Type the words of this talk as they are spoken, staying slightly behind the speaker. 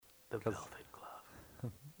The velvet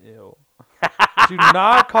glove. Ew. Do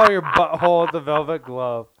not call your butthole the velvet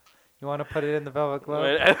glove. You want to put it in the velvet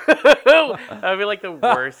glove? That would be like the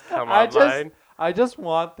worst line. I just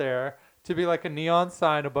want there to be like a neon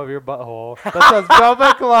sign above your butthole that says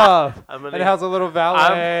velvet glove. And it has a little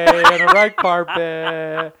valet and a red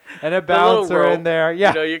carpet and a bouncer in there.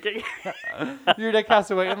 Yeah. You know, Your dick has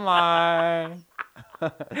to wait in line.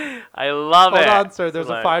 I love it. Hold on, sir. There's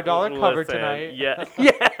a $5 cover tonight. Yeah.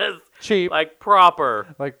 Yes. Cheap. Like proper.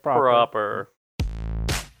 Proper.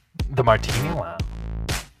 The Martini Lounge.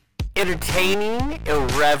 Entertaining,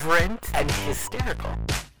 irreverent, and hysterical.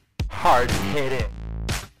 Hard hitting.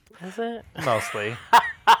 Is it? Mostly.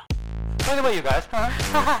 By the way, you guys.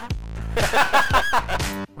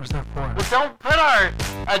 What's that for? Well, don't put our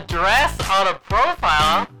address on a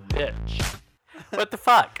profile. Bitch. What the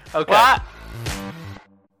fuck? Okay. What?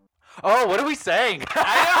 Oh, what are we saying?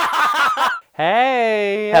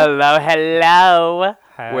 Hey. Hello.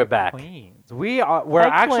 Hi, We're back. Queens. We're Hi,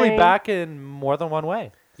 actually Queen. back in more than one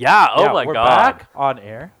way. Yeah. Oh my we're God. back on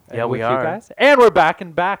air. Yeah, with we are. You guys. And we're back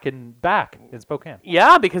in Spokane.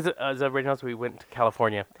 Yeah, because as everybody knows, we went to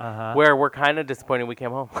California, Uh-huh. where we're kind of disappointed we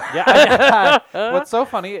came home. Yeah. What's so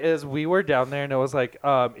funny is we were down there and it was like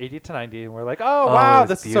 80 to 90, and we're like, oh wow, it's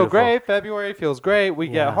this is beautiful. so great. February feels great. We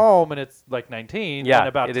Yeah. get home and it's like 19. Yeah, and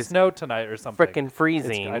about it to is snow tonight or something. Frickin'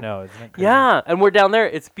 freezing. I know. Isn't it crazy? Yeah, and we're down there.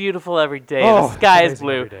 It's beautiful every day. Oh, The sky is amazing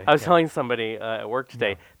blue. every day, I was yeah. telling somebody at work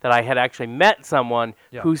today that I had actually met someone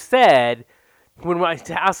Yeah. who said, when I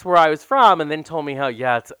asked where I was from, and then told me how,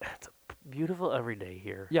 it's beautiful every day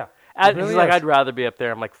here. Yeah. And It really he's like, is. I'd rather be up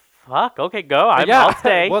there. I'm like, fuck, okay, go. I'll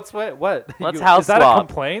stay. What? Let's Is house that swap. a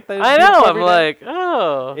complaint? That it's I know. beautiful I'm every day? like,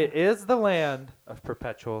 oh. It is the land of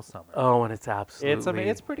perpetual summer. Oh, and it's absolutely.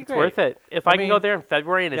 It's pretty great. It's worth it. If I can go mean, there in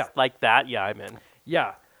February and it's yeah. like that, yeah, I'm in.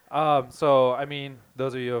 Yeah. So I mean,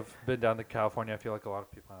 those of you who have been down to California, I feel like a lot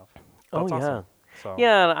of people have. That's awesome. So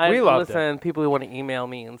Yeah, and we I loved listen. People who want to email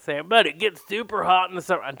me and say, "But it gets super hot in the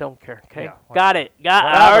summer." I don't care. Okay, Yeah, got it. I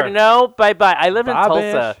Whatever. already know. Bye bye. I live in Babish,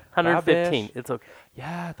 Tulsa, 115. babish. It's okay.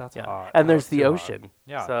 Yeah, that's Yeah. hot. And there's That's the too hot. ocean.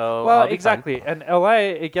 Yeah. So well, I'll be exactly. And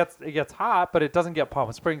LA, it gets hot, but it doesn't get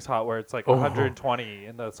Palm Springs hot, where it's like Oh. 120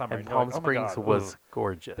 in the summer. And you're like, Palm "Oh my Springs God, was ooh."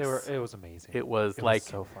 gorgeous. It was amazing. It was It like was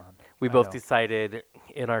so fun. we I both know. decided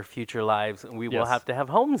in our future lives we will Yes. have to have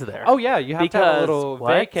homes there. Oh yeah, you have to have a Because little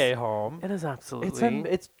what? vacay home. It is absolutely.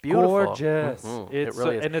 It's beautiful. gorgeous. Mhm. It's It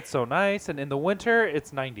really is. and it's so nice. And in the winter,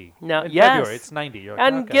 it's 90. Now, in yes. February, it's 90. You're like,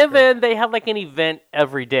 And okay, given they have like an event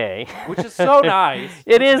every day, great. Which is so nice.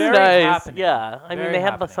 It It's is very nice. happening. Yeah. I mean, Very they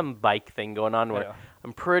have happening. some bike thing going on where Yeah.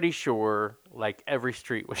 I'm pretty sure like every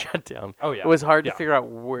street was shut down. Oh, yeah. It was hard Yeah. to figure out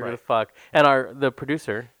where the Right. fuck. And the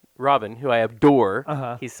producer, Robin, who I adore,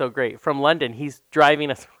 Uh-huh. he's so great. From London, he's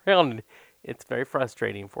driving us around. It's very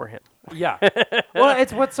frustrating for him. Yeah. Well,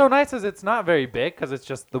 it's what's so nice is it's not very big because it's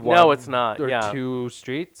just the one. No, it's not, Or yeah. 2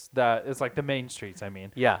 streets that is like the main streets. I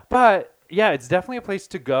mean. Yeah. But yeah, it's definitely a place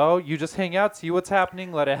to go. You just hang out, see what's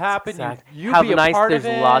happening, let it happen. Exactly. You have be a nice. a part There's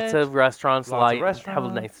of it. lots of restaurants. Lots of Have a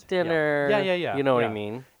restaurants. nice Yeah. dinner. Yeah. You know what I Yeah.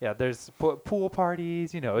 mean? Yeah, there's pool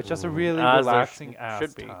parties. You know, it's just a really As there relaxing ass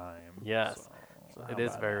should be. time. Yes. So It how is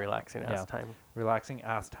about very that? relaxing Yeah. as time. Relaxing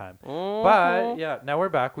ass time. Mhm. But yeah, now we're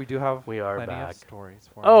back. We do have We are plenty back. of stories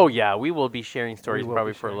for Oh you. yeah, we will be sharing stories We will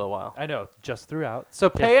probably be for a sharing. little while. I know, just throughout. So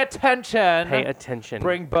pay attention. Pay attention.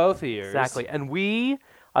 Bring both ears. Exactly. And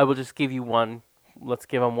I will just give you one. Let's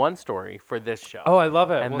give them one story for this show. Oh, I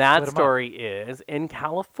love it. And We'll that split 'em up. story is in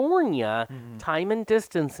California, time and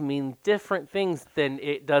distance mean different things than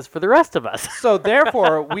it does for the rest of us. So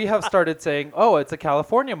therefore, we have started saying, "Oh, it's a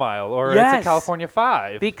California mile," or "It's Yes. a California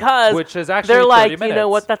 5," Because which is actually they're 30 like, minutes. you know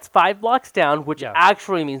what, that's 5 blocks down, which Yeah.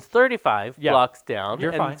 actually means 35 Yeah. blocks down.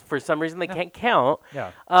 You're and fine. for some reason they can't count.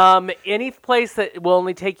 Yeah. Any place that will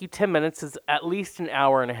only take you 10 minutes is at least an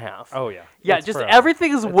hour and a half. Oh yeah. Yeah, It's just forever.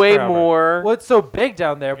 everything is It's way forever. more. Well, it's so big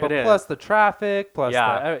down there, but It is. plus the traffic, plus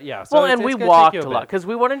Yeah. yeah. So Well, it's- and we it's gonna take walked you a a lot bit. because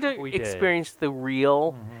we wanted to We did. experience the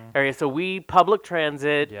real area. So we public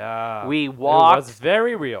transit. Yeah. We It was walked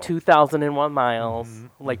very real. 2,001 miles,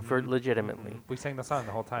 like for legitimately. We sang the song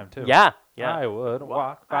the whole time too. Yeah, yeah. I would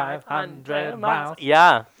walk 500 miles.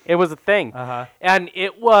 Yeah, it was a thing. Uh-huh. And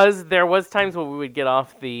there was times when we would get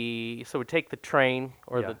off so we'd take the train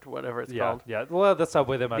or Yeah. the whatever it's Yeah. called. Yeah. Well, the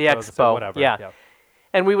subway, the metro, The Expo, whatever. yeah.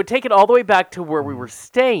 And we would take it all the way back to where we were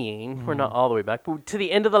staying. We're not all the way back, but to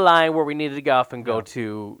the end of the line where we needed to go off and go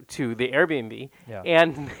to the Airbnb. Yeah.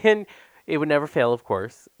 And then it would never fail, of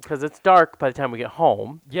course, because it's dark by the time we get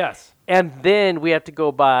home. Yes. And then we have to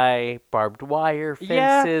go by barbed wire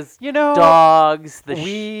fences, you know, dogs,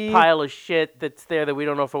 pile of shit that's there that we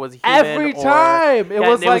don't know if it was a human every time. It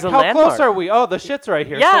was like, how close are we? Oh, the shit's right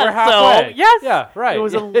here. Yeah, so we're halfway. yes. Yeah, right. It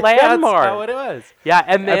was a landmark. That's how it was. Yeah,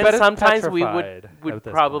 and I then bet it's sometimes we petrified would at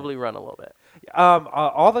this probably run a little bit.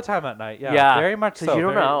 All the time at night. Yeah, Yeah, very much 'cause so. you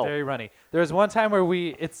don't know. Very runny. There was one time where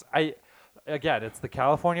again, it's the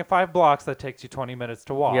California 5 blocks that takes you 20 minutes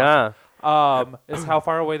to walk. Yeah. Is how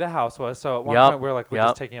far away the house was. So at one Yep, point we were like, we're yep.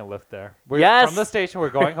 just taking a lift there. Yes. From the station, we're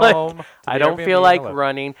going Like, home. To the I don't Airbnb feel and like a lift.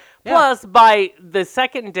 running. Yeah. Plus, by the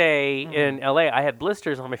second day in LA, I had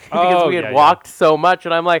blisters on my feet because we had walked so much,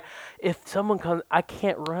 and I'm like, if someone comes, I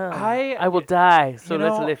can't run. I will die. So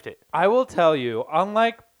let's lift it. I will tell you,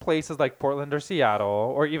 unlike places like Portland or Seattle,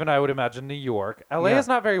 or even I would imagine New York, LA is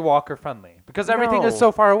not very walker friendly because everything is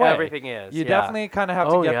so far away. Everything is. You definitely kind of have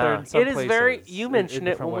to get there in some places. It is very. You mentioned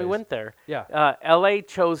it when we went there. Yeah. LA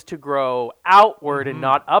chose to grow outward and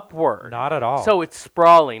not upward. Not at all. So it's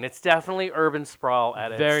sprawling. It's definitely urban sprawl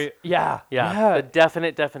at its very. Yeah. The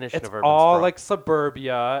definite definition it's of urban all sprawl. like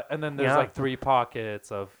suburbia, and then there's like 3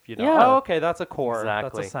 pockets of Yeah. Oh, okay, that's a core.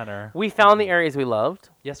 Exactly. That's a center. We found the areas we loved.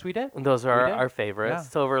 Yes, we did. And those are did. our favorites. Yeah.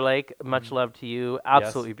 Silver Lake, much love to you.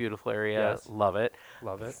 Absolutely beautiful area. Yes. Love it.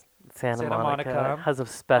 Love it. Santa Monica has a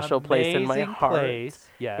special place in my Amazing heart. place.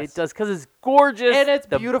 Yes. It does because it's gorgeous. And it's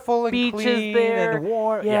the beautiful and beach clean is there. and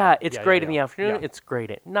warm. Yeah, it's great in the yeah. afternoon. Yeah. It's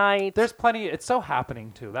great at night. There's plenty. It's so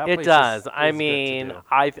happening too. That It place does. Is I good to mean, do.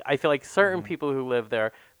 I feel like certain people who live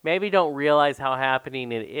there maybe don't realize how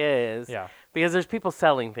happening it is. Yeah. Because there's people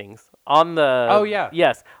selling things on the. Oh, yeah.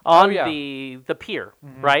 Yes, on yeah. the pier,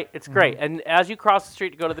 right? It's great. And as you cross the street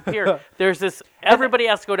to go to the pier, there's this. Everybody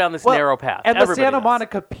has to go down this narrow path. And Everybody the Santa does.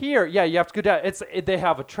 Monica Pier, you have to go down. They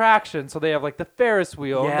have attractions, so they have like the Ferris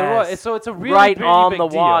wheel. Yes. And so it's a really Right pretty on big the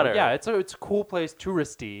deal. water. Yeah, it's a cool place,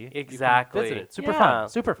 touristy. Exactly. You can visit it. Super Yeah. fun.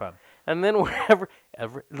 Super fun. And then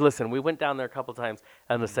listen, we went down there a couple times,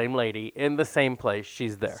 and the same lady in the same place,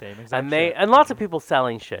 she's there. Same exact and shit. and lots of people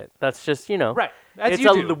selling shit. That's just Right. As it's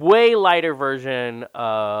you do. a way lighter version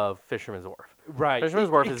of Fisherman's Wharf. Right. Fisherman's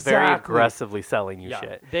Wharf is very aggressively selling you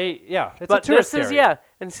shit. It's But a tourist this is area.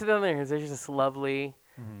 and sit down there. There's this lovely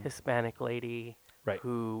Hispanic lady, Right.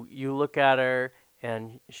 who you look at her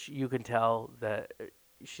and you can tell that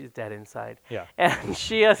she's dead inside. Yeah. And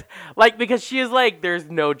she is because she is there's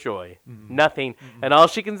no joy, nothing, and all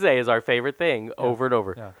she can say is our favorite thing over and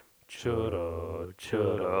over. Yeah. Churro,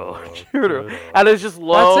 churro, churro. And it's just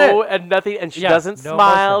low and nothing, and she doesn't no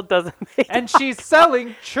smile, motion. doesn't make And she's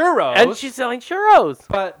selling churros. and she's selling churros.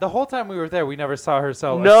 But the whole time we were there, we never saw her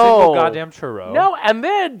sell a No. single goddamn churro. No, and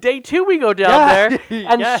then day 2 we go down Yeah. there,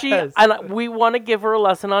 and Yes. we want to give her a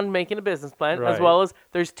lesson on making a business plan, as Right. well as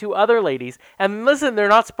there's 2 other ladies, and listen, they're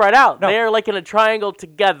not spread out; No. they're like in a triangle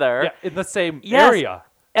together, Yeah, in the same Yes. area.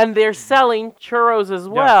 and they're selling churros as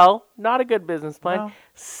well. Not a good business plan, No.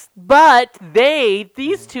 but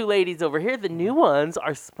these 2 ladies over here, the new ones,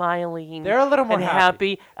 are smiling. They're a little more and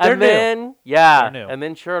happy. happy, They're and new. then They're new. and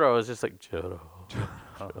then churro is just like churro.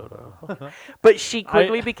 But she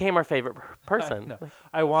quickly became our favorite person. No.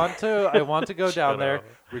 I want to go down there,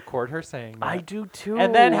 record her saying that. I do too.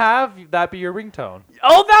 And then have that be your ringtone.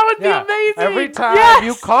 Oh, that would Yeah. be amazing. Every time Yes!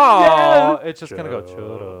 you call, Yes! it's just going to go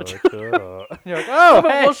churro, churro. And you're like, oh,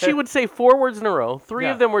 hey. Well, she would say 4 words in a row. 3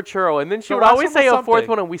 Yeah. of them were churro, and then she The would last always one say was a 4th something.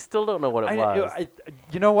 one, and we still don't know what it was.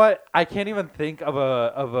 You know what? I can't even think of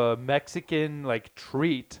a Mexican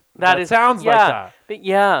treat that sounds like that.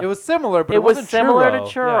 Yeah. It was similar, but it was wasn't similar churro.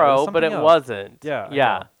 to churro, Yeah, but it something else. wasn't. Yeah. I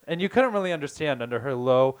Yeah. know. And you couldn't really understand under her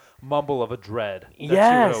low mumble of a dread that she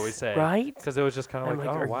Yes, would always say. right? Because it was just kind of I'm like,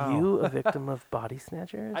 like, oh, are wow. you a victim of body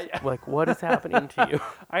snatchers? What is happening to you?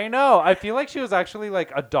 I know. I feel like she was actually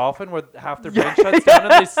like a dolphin with half their brain shuts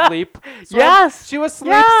down and they sleep. So Yes. She was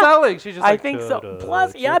sleep Yeah. selling. She's just I like, think so. "Churro,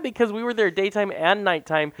 Plus, churro." because we were there daytime and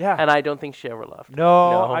nighttime, Yeah. and I don't think she ever left.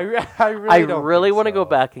 No, No. I really I don't really think want to go so.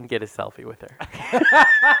 back and get a selfie with her.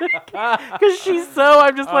 Because she's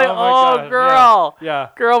I'm just like, Oh my oh, God, girl. Yeah.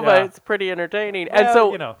 Girl, but yeah. it's pretty entertaining. And Well,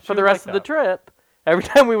 so you know, she for the was rest like of the trip, every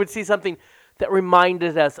time we would see something that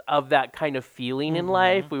reminded us of that kind of feeling in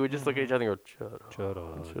life, we would just look at each other and go, churro,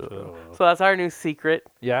 Churro, churro. churro. So that's our new secret.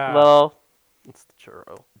 Yeah. Little, it's the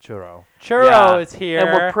churro. Churro is here. And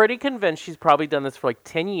we're pretty convinced she's probably done this for like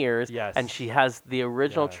 10 years. Yes. And she has the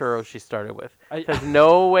original churros she started with. Because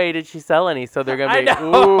no way did she sell any, so they're going to be,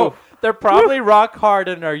 ooh. They're probably rock hard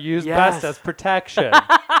and are used best as protection.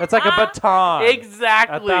 It's like a baton.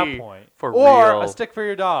 Exactly. At that point. For or real. a stick for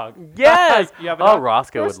your dog. Yes. You have a dog?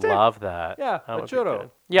 Roscoe would love that. Yeah, that a churro.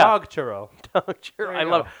 Yeah. Dog churro. Dog churro. I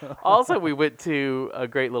love it. Also, we went to a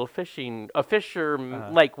great little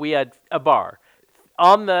lake. We had a bar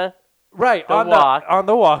on the on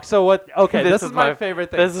the walk. So what? Okay, this is my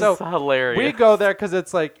favorite thing. This is hilarious. We go there because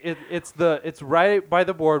it's like it's right by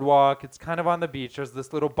the boardwalk. It's kind of on the beach. There's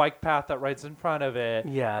this little bike path that rides in front of it.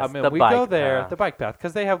 Yes, we go there, the bike path,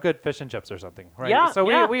 because they have good fish and chips or something, right? Yeah. So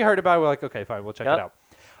we heard about it. We're like, okay, fine, we'll check it out.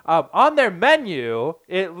 On their menu,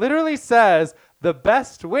 it literally says the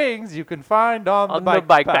best wings you can find on the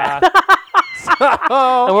bike path.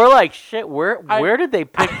 And we're like, shit, where did they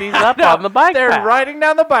pick these up on the bike path? They're riding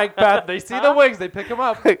down the bike path. They see the wings. They pick them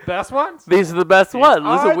up. Best ones? These are the best ones.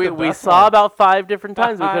 Listen, we saw about 5 different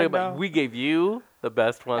times. We gave you the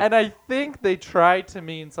best ones. And I think they tried to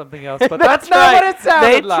mean something else, but that's not what it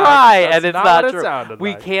sounded like. They try, and it's not true.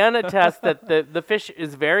 We can attest that the fish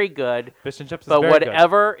is very good. Fish and chips is very good. But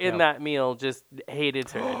whatever in that meal just hated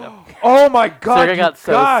Serena. Oh, my God. Serena got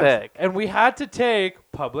so sick. And we had to take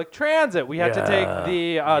public transit. We had to take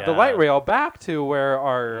the light rail back to where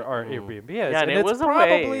our Airbnb is. Yeah, and it's was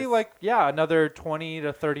probably another 20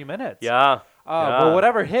 to 30 minutes. Yeah. But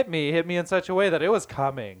whatever hit me in such a way that it was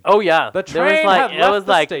coming. Oh, yeah. The train had left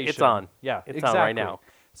the station. It's on. Yeah, it's on right now.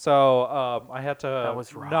 So I had to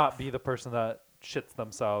not be the person that shits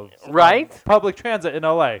themselves. Right? Public transit in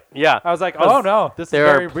LA. Yeah. I was like, oh, no, this is very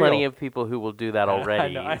real. There are plenty of people who will do that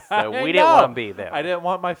already. So we didn't want to be there. I didn't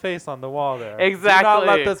want my face on the wall there. Exactly. Do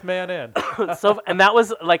not let this man in. And that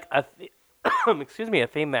was like a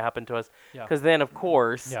theme that happened to us. Because then, of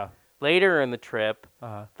course... Yeah. Later in the trip,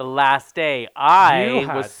 the last day,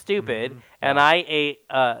 I was stupid, and I ate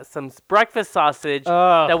some breakfast sausage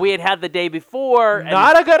that we had the day before.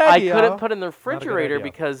 Not a good idea. I couldn't put in the refrigerator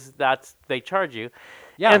because they charge you.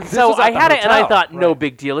 Yeah, and so I had it, and I thought, no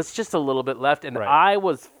big deal. It's just a little bit left, and I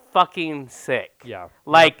was fucking sick. Yeah.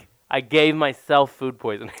 I gave myself food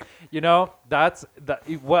poisoning.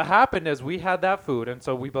 What happened is we had that food, and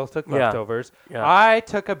so we both took leftovers. Yeah. I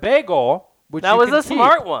took a bagel. That was a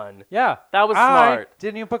smart one. Yeah. That was smart. I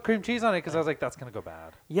didn't even put cream cheese on it because I was like, that's going to go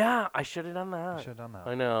bad. Yeah, I should have done that.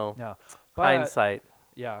 I know. Yeah. Hindsight.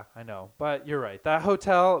 Yeah, I know. But you're right. That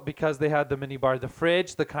hotel, because they had the mini bar, the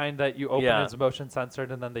fridge, the kind that you open is motion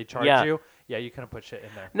censored and then they charge you. Yeah, you couldn't put shit in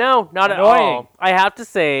there. No, not at all. I have to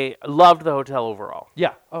say, loved the hotel overall.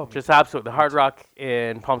 Yeah. Oh, just absolutely. The Hard Rock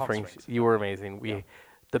in Palm Springs, you were amazing.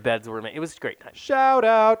 The beds were amazing. It was a great time. Shout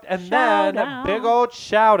out. And then a big old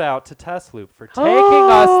shout out to Tesloop for taking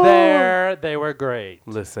us there. They were great.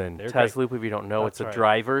 Listen, Tesloop, if you don't know, it's a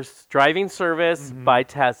driving service by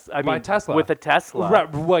Tesla. By Tesla. With a Tesla. Right.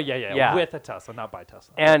 Well, yeah. With a Tesla, not by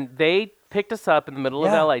Tesla. And they picked us up in the middle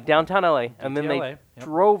of LA, downtown LA, and then they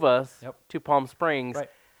drove us to Palm Springs. Right.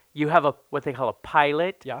 You have what they call a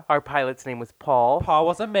pilot. Yeah. Our pilot's name was Paul. Paul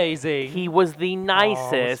was amazing. He was the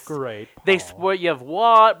nicest. Paul was great. Paul. You have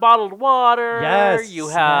bottled water. Yes. You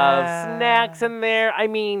have snacks in there. I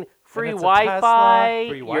mean, free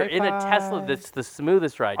Wi-Fi. You're in a Tesla. That's the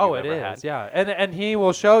smoothest ride you've ever had. Oh, it is. Yeah. And he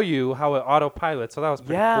will show you how it autopilots. So that was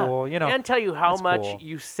pretty cool. And tell you how much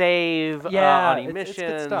you save on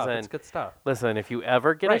emissions. It's good stuff. Listen, if you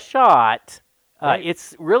ever get a shot.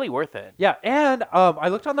 It's really worth it. Yeah, and I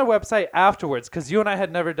looked on their website afterwards because you and I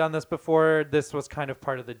had never done this before. This was kind of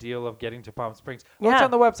part of the deal of getting to Palm Springs. I looked on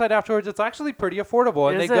the website afterwards. It's actually pretty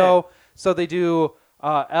affordable. And they do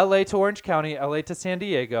LA to Orange County, LA to San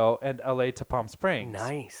Diego, and LA to Palm Springs.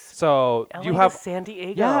 Nice. So you have San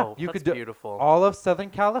Diego. Yeah, you could do beautiful. All of Southern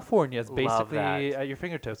California is basically at your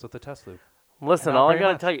fingertips with the Tesla. Listen, all I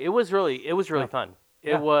gotta tell you, it was really fun.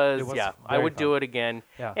 It was I would do it again.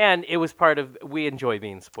 Yeah. And it was we enjoy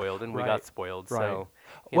being spoiled, and we got spoiled. So,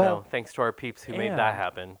 thanks to our peeps who made that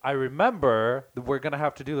happen. I remember we're going to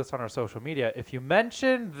have to do this on our social media. If you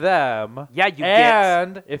mention them,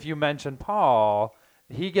 if you mention Paul,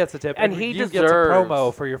 he gets a tip, and he gets a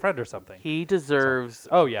promo for your friend or something. He deserves.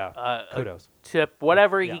 Kudos. Tip,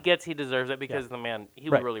 whatever he gets, he deserves it because the man, he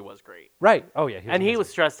really was great. Right. Oh yeah. He was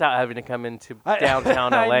stressed out having to come into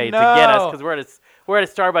downtown LA to get us because we're at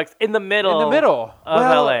a Starbucks in the middle of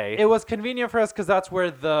LA. It was convenient for us because that's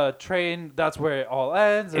where that's where it all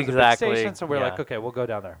ends. There's a big station, so we're like, okay, we'll go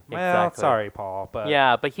down there. Well, sorry, Paul,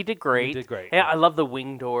 but he did great. He did great. Yeah, I love the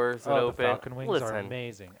wing doors that open. The Falcon wings are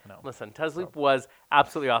amazing. Listen, Tesloop was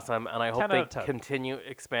absolutely awesome, and I hope they continue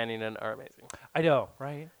expanding and are amazing. I know,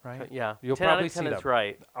 right? Yeah, You'll 10 probably out of 10 see is them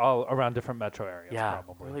right. all around different metro areas. Yeah,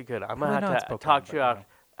 probably. really good. I'm Probably gonna not have to Spokane, talk to you but,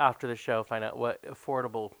 after the show, find out what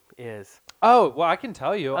affordable is. Oh, well, I can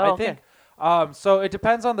tell you. I okay. think so it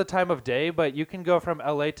depends on the time of day, but you can go from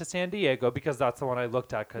LA to San Diego because that's the one I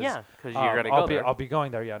looked at. Because you're going to go there. I'll be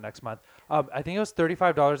going there, next month. I think it was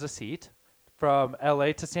 $35 a seat from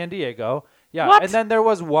LA to San Diego. Yeah, what? And then there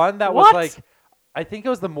was one that was like, I think it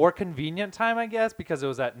was the more convenient time, I guess, because it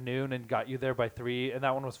was at noon and got you there by 3, and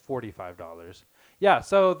that one was $45. Yeah,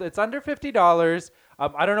 so it's under $50.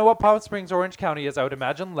 I don't know what Palm Springs, Orange County is. I would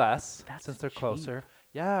imagine less since they're closer.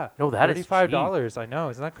 Yeah. No, that is $35. I know.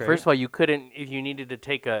 Isn't that great? First of all, you couldn't, if you needed to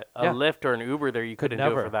take a Lyft or an Uber there, you couldn't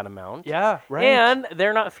do it for that amount. Yeah, right. And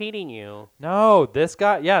they're not feeding you. No, this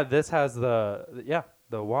has the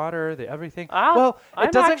water, the everything. Well, I'm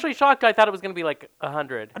actually shocked. I thought it was going to be like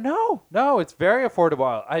 $100. No, it's very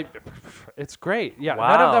affordable. It's great. Yeah,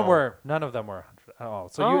 wow. None of them were $100 at all.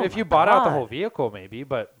 So if you bought out the whole vehicle, maybe,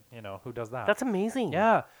 but who does that? That's amazing.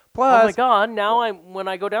 Yeah. Plus, oh my God! Now when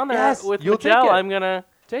I go down there with Michelle, I'm gonna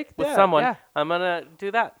with someone. Yeah. I'm gonna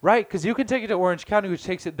do that. Right, because you can take it to Orange County, which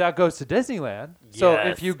that goes to Disneyland. Yes. So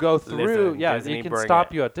if you go through, you can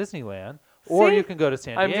stop you at Disneyland. Or you can go to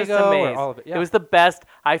San Diego. I'm just amazed. All of it. Yeah. It was the best.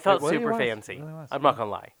 I felt super fancy. Really was. I'm not going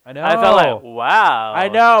to lie. I know. I felt like, wow. I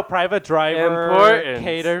know. Private driver. Important.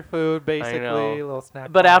 Catered food, basically. A little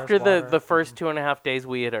snack But bars, after water. the first 2.5 days,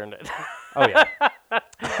 we had earned it. Oh, yeah.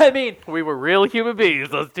 I mean, we were real human beings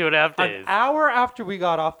those 2.5 days. An hour after we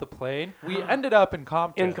got off the plane, we ended up in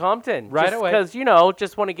Compton. Right away. Because,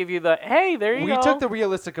 just want to give you there you go. We took the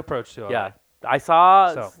realistic approach to it. Yeah. I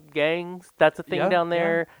saw gangs. That's a thing down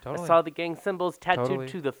there. Yeah, totally. I saw the gang symbols tattooed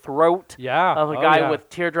to the throat of a guy with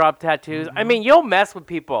teardrop tattoos. I mean, you'll mess with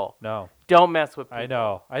people. No. Don't mess with people. I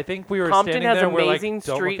know. I think we were Compton standing has there, amazing we're like,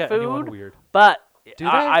 street don't look at food, weird. But Do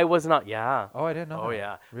they? I was not. Yeah. Oh, I didn't know. Oh, that.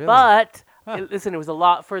 yeah. Really? But listen, it was a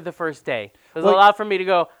lot for the first day. It was a lot for me to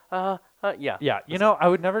go. Yeah. Yeah. I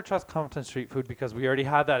would never trust Compton street food because we already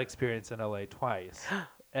had that experience in LA twice.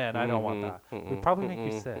 And I don't want that. It would probably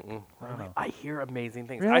make you sick. I don't know. I hear amazing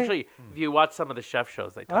things. Really? Actually, if you watch some of the chef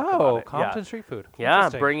shows, they talk about it. Compton street food. Yeah,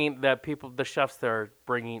 bringing the chefs that are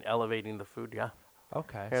elevating the food. Yeah.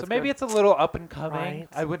 Okay. So maybe it's a little up and coming. Right.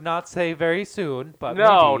 I would not say very soon, but maybe.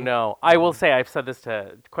 No. I will say I've said this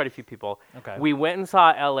to quite a few people. Okay. We went and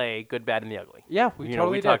saw L.A. Good, Bad, and the Ugly. Yeah,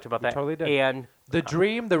 we talked about that. Totally did. And the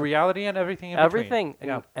dream, the reality, and everything in everything.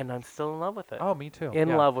 between. And I'm still in love with it. Oh, me too.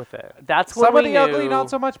 In love with it. That's what some of the knew. Ugly, not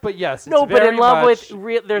so much, but yes. No, it's but in love much,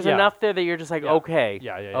 with there's enough there that you're just like, okay.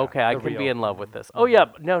 Okay, I can be in love with this. Oh, yeah.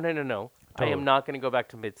 No. Totally. I am not going to go back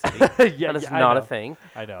to Mid-City. That is not a thing.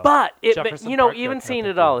 I know. But, even seeing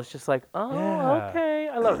it all, it's just like, okay.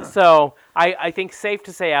 I love it. So, I think safe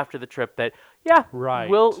to say after the trip that,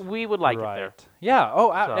 we would like it there. Yeah.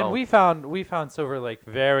 Oh, and we found Silver Lake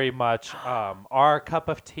very much our cup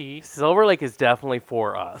of tea. Silver Lake is definitely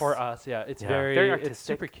for us. For us, yeah. It's very artistic. It's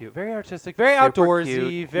super cute, very artistic, very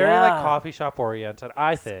outdoorsy, very like coffee shop oriented.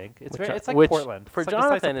 I think it's like Portland. For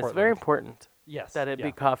Jonathan, it's very important. Yes. That it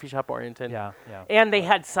be coffee shop oriented. Yeah. And they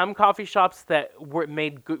had some coffee shops that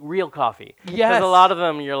made real coffee. Yes. Because a lot of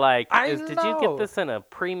them, you're like, did you get this in a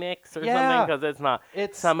premix or something? Because it's not.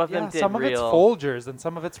 Some of them did some of real. It's Folgers and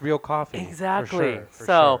some of it's real coffee. Exactly. For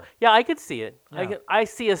sure. I could see it. Yeah. I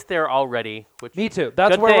see us there already. Which me too.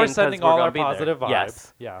 That's where we're sending all our positive vibes.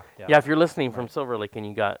 Yes. Yeah. If you're listening from Silver Lake and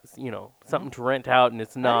you got something to rent out and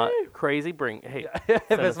it's not crazy, if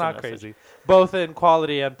it's not crazy, both in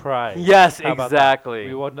quality and price. Yes, exactly.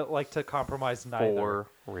 We wouldn't like to compromise neither. For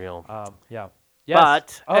real. Yeah. Yes.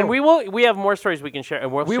 But and we have more stories we can share,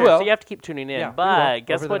 and we will. So you have to keep tuning in. Yeah, but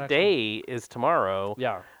guess what day is tomorrow?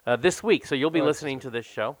 Yeah. This week. So you'll be listening to this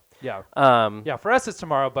show. Yeah. For us it's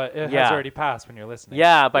tomorrow, but it has already passed when you're listening.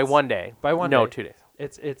 Yeah, by one day. By one day. No, 2 days.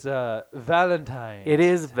 It's Valentine's. It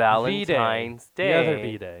is Valentine's Day. The other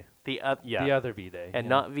V Day. The other V Day. And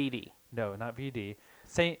not VD. No, not VD.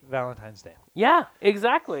 St. Valentine's Day. Yeah,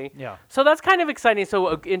 exactly. Yeah. So that's kind of exciting. So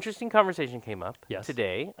an interesting conversation came up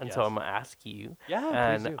today, and so I'm going to ask you.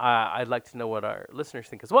 Yeah, and I'd like to know what our listeners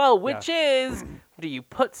think as well, which is, do you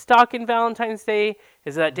put stock in Valentine's Day?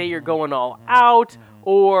 Is that day you're going all out?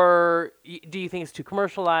 Or do you think it's too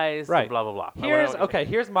commercialized? Right. Blah, blah, blah.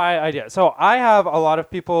 Here's my idea. So I have a lot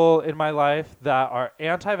of people in my life that are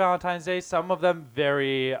anti-Valentine's Day. Some of them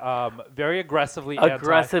very aggressively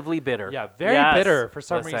bitter. Yeah, very bitter for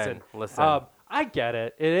some reason. Listen. I get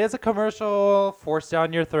it. It is a commercial, force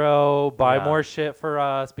down your throat, buy more shit for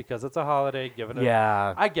us because it's a holiday.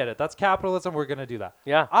 I get it. That's capitalism. We're going to do that.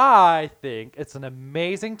 Yeah. I think it's an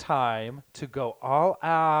amazing time to go all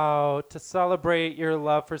out, to celebrate your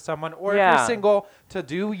love for someone, or if you're single, to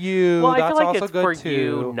do you. Well, That's I feel like also it's good for too.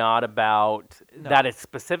 you, not about that it's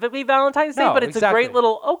specifically Valentine's Day, but it's a great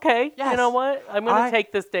little, you know what? I'm going to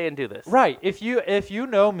take this day and do this. Right. If you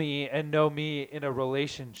know me and know me in a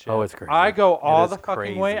relationship, it's crazy. I go all the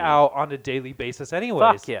fucking way out on a daily basis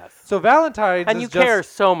anyways. Fuck yes. So Valentine's and you care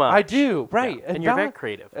so much. I do, right. Yeah. And you're very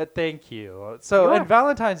creative. Thank you. So, and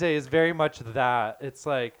Valentine's Day is very much that. It's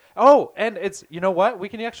like, and it's, you know what? We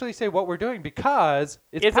can actually say what we're doing because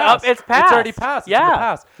it's past. It's past. It's already passed. Yeah. It's in the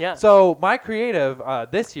past. Yeah. So my creative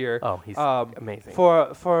this year. Oh, he's amazing.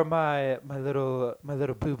 For my little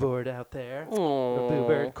boo board out there. Boo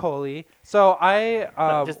bird Coley. So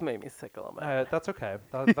that just made me sick a little bit. That's okay.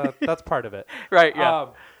 That's part of it. Right, yeah.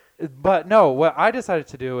 But no, what I decided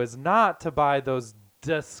to do is not to buy those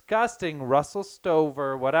disgusting Russell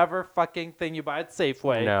Stover, whatever fucking thing you buy at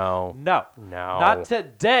Safeway. No. Not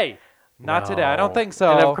today. Not today. I don't think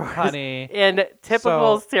so, and of course, honey. In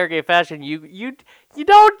typical Sergey fashion, you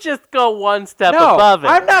don't just go one step above it.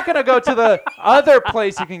 I'm not going to go to the other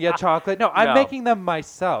place you can get chocolate. No, I'm making them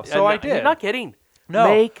myself. So I did. You're not kidding.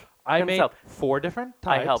 No. I made 4 different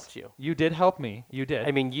types. I helped you. You did help me. You did.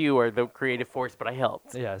 I mean, you are the creative force, but I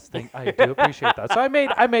helped. Yes, I do appreciate that. So I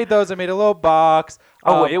made those. I made a little box.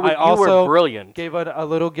 You were brilliant. Gave a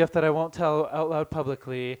little gift that I won't tell out loud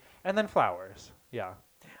publicly, and then flowers. Yeah.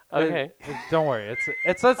 Okay. Don't worry.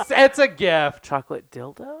 It's a gift. Chocolate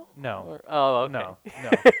dildo? No. Okay. No.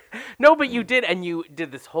 No, but you did, and you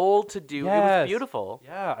did this whole to-do. Yes. It was beautiful.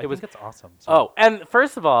 Yeah, I think it's awesome. So. Oh, and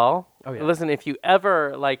first of all, listen, if you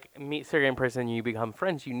ever meet Sergey in person and you become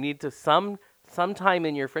friends, you need to sometime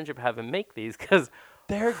in your friendship have him make these because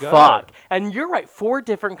they're good. Fuck. And you're right, 4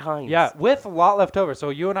 different kinds. Yeah, with a lot left over. So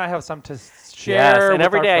you and I have some to share. Yes, and with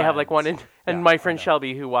every day friends. I have one. And my friend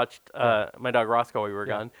Shelby, who watched my dog Roscoe while we were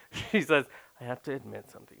gone, she says, I have to admit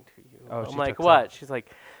something to you. I'm like, what? She's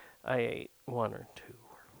like, I ate 1 or 2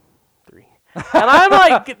 or 3. And I'm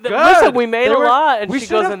like, listen, we made a lot. And she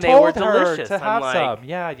goes, and they were delicious. To have some.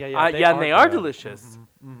 Yeah. And they are delicious.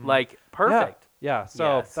 Like, perfect. Yeah,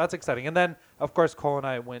 so that's exciting. And then, of course, Cole and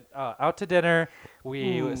I went out to dinner.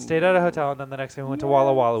 We stayed at a hotel, and then the next day we went to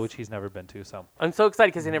Walla Walla, which he's never been to. So I'm so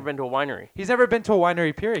excited because he's never been to a winery. He's never been to a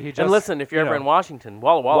winery, period. He just, and listen, if you're ever in Washington,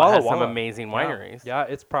 Walla Walla has some amazing wineries. Yeah,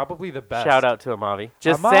 it's probably the best. Shout out to Amavi.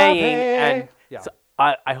 Just saying. And so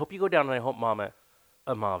I hope you go down, and I hope Mama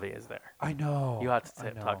Amavi is there. I know. You have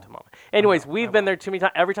to talk to Mama. Anyways, we've been there too many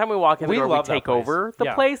times. Every time we walk in the door, we take over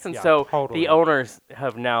the place. And so the owners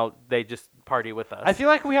have now, they just party with us. I feel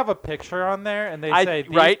like we have a picture on there, and they say,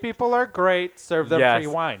 these people are great, serve them free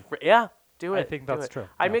wine. Yeah, do it. I think that's true.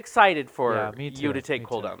 I'm excited for you to take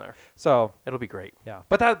Cole down there. So it'll be great. Yeah,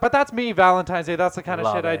 but that's me, Valentine's Day. That's the kind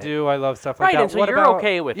of shit I do. I love stuff like that. Right, and so you're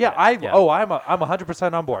okay with it. I'm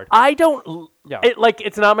 100% on board. I don't,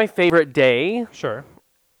 it's not my favorite day. Sure.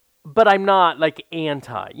 But I'm not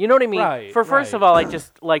anti. You know what I mean? Right. First of all, I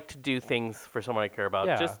just like to do things for someone I care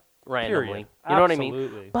about, just randomly. Period. You know what I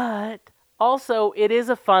mean? But also, it is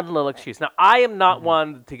a fun little excuse. Now, I am not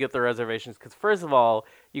one to get the reservations because, first of all,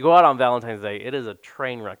 you go out on Valentine's Day, it is a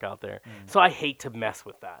train wreck out there. So I hate to mess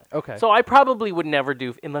with that. Okay. So I probably would never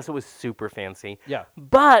do unless it was super fancy. Yeah.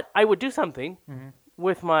 But I would do something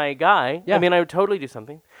with my guy. Yeah. I mean, I would totally do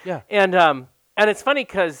something. Yeah. And it's funny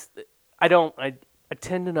because I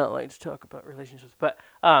tend to not like to talk about relationships, but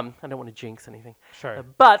I don't want to jinx anything. Sure.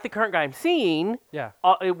 But the current guy I'm seeing,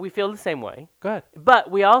 we feel the same way. Good. But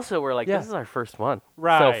we also were like, this is our first one.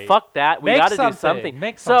 Right. So fuck that. We got to do something.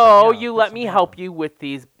 So you let me help you with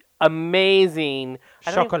these amazing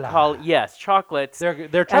chocolates.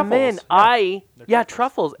 They're truffles. And then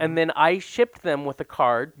truffles. And then I shipped them with a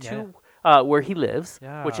card to where he lives,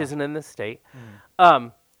 which isn't in this state.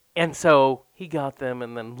 And so he got them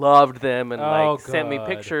and then loved them and sent me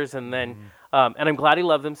pictures and then and I'm glad he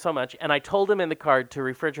loved them so much. And I told him in the card to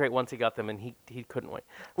refrigerate once he got them and he couldn't wait.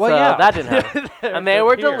 Well, so that didn't happen. And they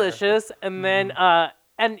were delicious. And then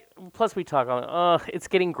and plus we talk on it's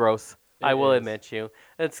getting gross. I will admit you.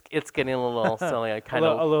 It's getting a little silly. I kind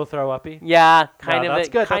of a little throw uppy. Yeah, kind of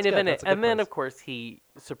in it. And then of course he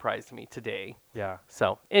surprised me today. Yeah.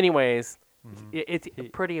 So anyways, it's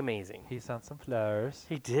pretty amazing. He sent some flowers.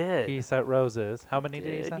 He did. He sent roses. How many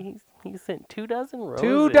did he send? He sent 2 dozen roses.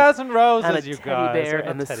 2 dozen roses, and a you teddy guys. Bear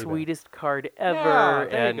and the sweetest card ever. Yeah,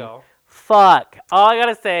 there and you go. Fuck. All I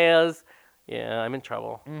gotta say is, I'm in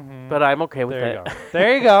trouble, but I'm okay with it.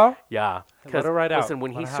 There you go. Yeah. Let it ride out. Listen,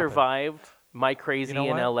 when he survived My Crazy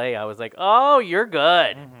in L.A., I was like, oh, you're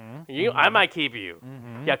good. I might keep you.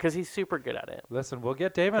 Yeah, because he's super good at it. Listen, we'll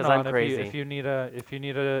get Damon on if you need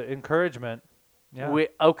a encouragement. Yeah.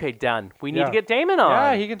 Okay, done. We need to get Damon on.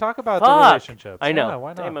 Yeah, he can talk about the relationships. I know. Yeah, why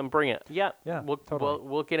not? Damon, bring it. Yeah. Totally.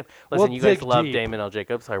 We'll get him. Listen, you guys love Damon L.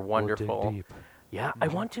 Jacobs. Are wonderful. We'll dig deep. Yeah, I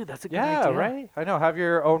want to. That's a good idea. Yeah, right? I know. Have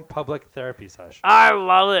your own public therapy session. I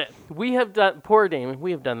love it. We have done, poor Damon,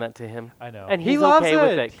 we have done that to him. I know. And he loves okay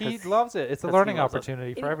with it. He loves it. It's a learning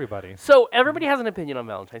opportunity for everybody. So everybody has an opinion on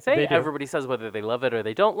Valentine's Day. Everybody says whether they love it or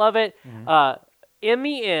they don't love it. In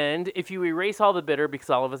the end, if you erase all the bitter, because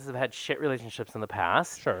all of us have had shit relationships in the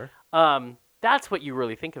past. Sure. That's what you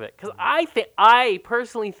really think of it. Because I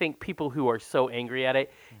personally think people who are so angry at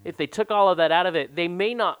it, if they took all of that out of it, they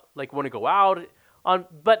may not want to go out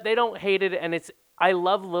but they don't hate it. And I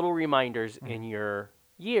love little reminders in your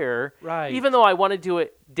year. Right. Even though I want to do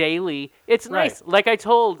it daily, it's nice. Like I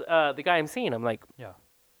told the guy I'm seeing, I'm like,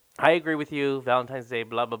 I agree with you, Valentine's Day,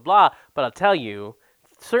 blah, blah, blah. But I'll tell you,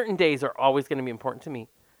 certain days are always going to be important to me.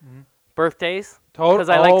 Birthdays, because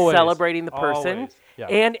I like celebrating the person.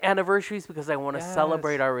 And anniversaries, because I want to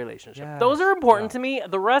celebrate our relationship. Those are important to me.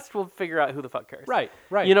 The rest will figure out who the fuck cares. Right.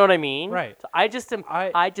 You know what I mean? Right. So I just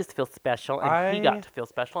feel special, and he got to feel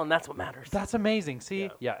special, and that's what matters. That's amazing. See?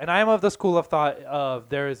 Yeah. And I am of the school of thought of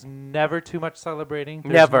there is never too much celebrating.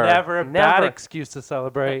 There's never a bad excuse to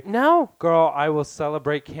celebrate. No. Girl, I will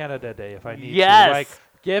celebrate Canada Day if I need to. Yes.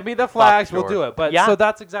 Give me the flags, we'll do it. But so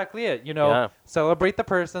that's exactly it. Celebrate the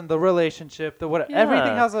person, the relationship, the whatever.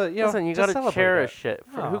 Everything has a Listen, you gotta cherish it.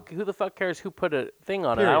 Who the fuck cares who put a thing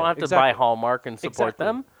on it? I don't have to buy Hallmark and support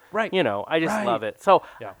them. Right. I just love it. So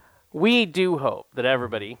we do hope that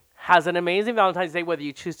everybody has an amazing Valentine's Day, whether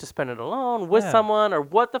you choose to spend it alone, with someone, or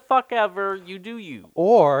what the fuck ever, you do you.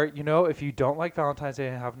 Or, if you don't like Valentine's Day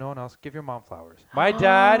and have no one else, give your mom flowers. My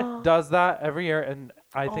dad does that every year, and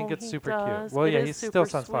I think it's super cute. Well, he still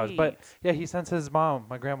sends flowers, but he sends his mom,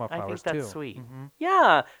 my grandma, flowers too. I think that's sweet.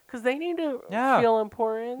 Yeah, because they need to feel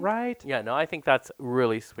important. Right. Yeah, no, I think that's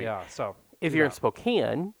really sweet. Yeah, so. If you're in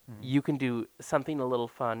Spokane, you can do something a little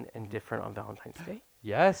fun and different on Valentine's Day.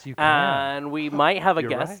 Yes, you can. And we might have a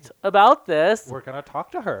guest about this. We're going to talk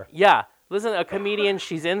to her. Yeah. Listen, a comedian,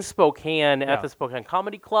 she's in Spokane at the Spokane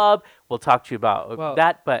Comedy Club. We'll talk to you about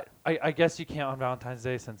that, but... I guess you can't on Valentine's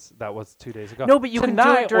Day since that was 2 days ago. No, but you can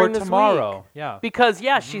do it during this tomorrow. Week. Yeah. Because,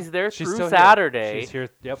 she's there through Saturday. She's here,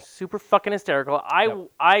 Super fucking hysterical.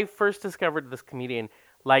 I first discovered this comedian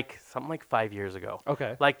something like 5 years ago.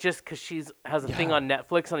 Okay. Just because she has a thing on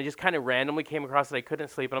Netflix, and I just kind of randomly came across it. I couldn't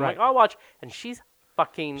sleep, and I'm like, I'll watch. And she's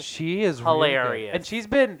fucking hilarious. And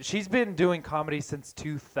she's been doing comedy since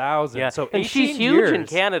 2000. Yeah. So and she's huge in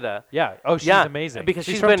Canada. Yeah. Oh, she's amazing. Because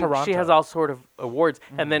she's from Toronto. She has all sort of awards.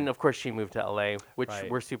 And then of course she moved to LA, which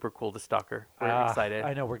we're super cool to stalk her. We're excited.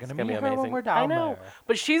 I know we're gonna meet her when we're down there.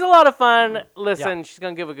 But she's a lot of fun. Listen, she's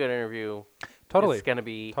gonna give a good interview. Totally. It's gonna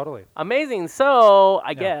be totally amazing. So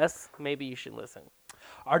I guess maybe you should listen.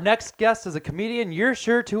 Our next guest is a comedian you're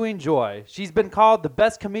sure to enjoy. She's been called the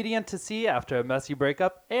best comedian to see after a messy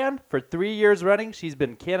breakup, and for 3 years running, she's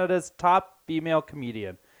been Canada's top female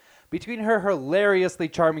comedian. Between her hilariously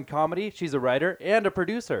charming comedy, she's a writer and a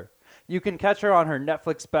producer. You can catch her on her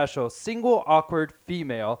Netflix special, Single Awkward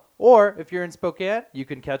Female, or if you're in Spokane, you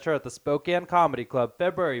can catch her at the Spokane Comedy Club,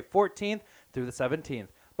 February 14th through the 17th.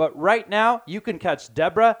 But right now, you can catch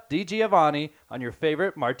Deborah DiGiovanni on your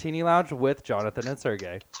favorite Martini Lounge with Jonathan and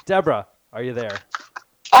Sergey. Deborah, are you there?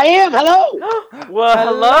 I am. Hello. Well,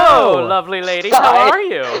 hello, lovely lady. How are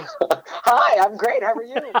you? Hi, I'm great. How are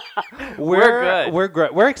you? We're good. We're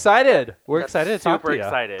great. We're excited. We're excited to talk to you. Super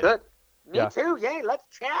excited. Good. Me too. Yay, let's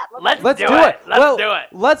chat. Let's do it. Let's do it.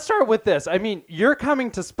 Let's start with this. I mean, you're coming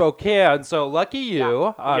to Spokane, so lucky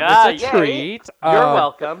you. It's a treat. You're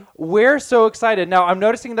welcome. We're so excited. Now, I'm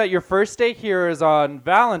noticing that your first day here is on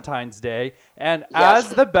Valentine's Day, and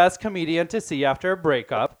as the best comedian to see after a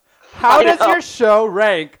breakup, how does your show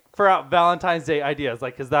rank for Valentine's Day ideas?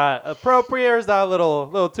 Is that appropriate, or is that a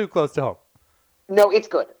little too close to home? No, it's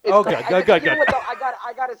good. Good. You know what, though?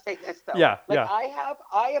 I gotta say this though. Yeah.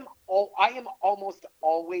 I am almost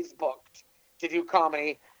always booked to do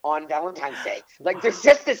comedy on Valentine's Day. There's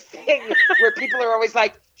just this thing where people are always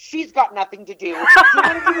like, "She's got nothing to do. Do you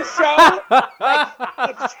want to do a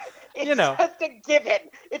show?" It's just a given.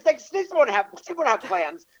 It's like she won't have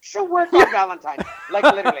plans. She'll work on Valentine's. Like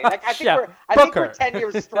literally. Like I think we're 10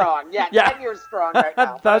 years strong. Yeah, 10 years strong right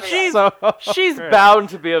now. She's bound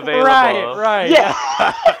to be available. Right. Yeah.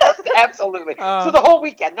 Absolutely. So the whole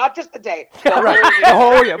weekend, not just the day. The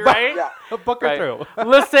whole weekend. Right? Book her through.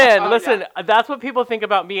 Listen. That's what people think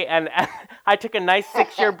about me. And I took a nice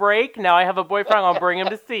 6-year break. Now I have a boyfriend. I'll bring him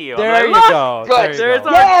to see you. There you go. Good.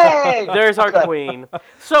 There's our queen.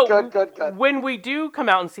 So good. When we do come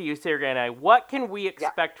out and see you, Sergey and I, what can we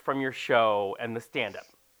expect from your show and the stand-up?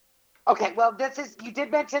 Okay, well, you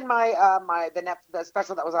did mention my the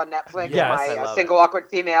special that was on Netflix. Yes, my single awkward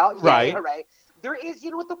female. Right. Yeah, right. There is,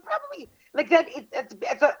 they'll probably like that.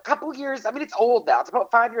 It's a couple years. I mean, it's old now. It's about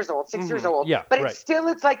 5 years old, 6 years old. Yeah, but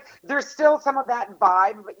it's like there's still some of that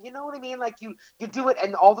vibe. But you know what I mean? Like you do it,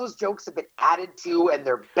 and all those jokes have been added to, and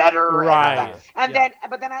they're better. Right.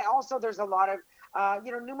 But then I also there's a lot of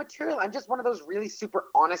new material. I'm just one of those really super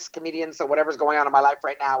honest comedians. So whatever's going on in my life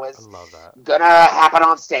right now is gonna happen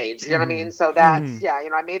on stage. You know what I mean? So that's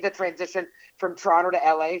I made the transition from Toronto to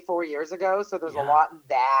LA 4 years ago. So there's a lot in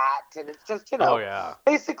that, and it's just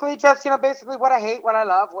basically just basically what I hate, what I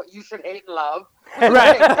love, what you should hate and love.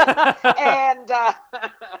 Right.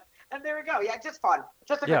 And there we go. Yeah, just fun.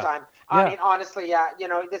 Just a good time. I mean, honestly,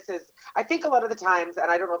 this is, I think a lot of the times, and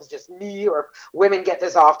I don't know if it's just me or if women get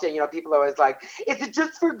this often, people are always like, is it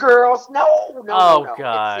just for girls? No. Oh,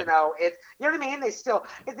 God. It's, you know what I mean? Is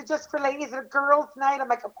it just for ladies? Is it a girls' night? I'm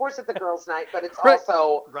like, of course it's a girls' night, but it's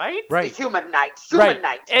also a human night. Human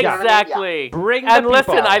night. Exactly. Bring the and people.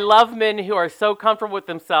 Listen, I love men who are so comfortable with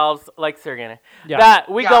themselves, like Sergey. That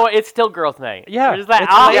we go, it's still girls' night. Yeah. There's that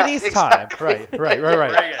ladies' time.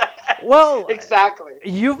 Right. Well, exactly.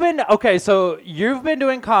 You've been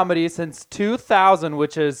doing comedy since 2000,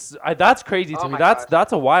 which is that's crazy to me.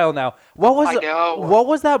 That's a while now. What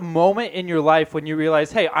was that moment in your life when you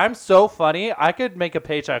realized, hey, I'm so funny, I could make a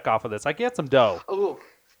paycheck off of this. I could get some dough. Ooh.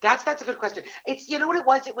 That's a good question. It's what it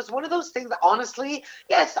was? It was one of those things that honestly,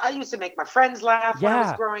 yes, I used to make my friends laugh when I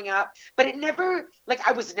was growing up, but it never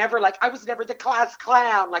I was never the class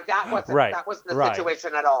clown. Like that wasn't the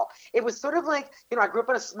situation at all. It was sort of like, I grew up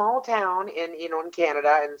in a small town in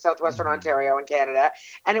Canada, in southwestern Ontario in Canada,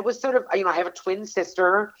 and it was sort of, I have a twin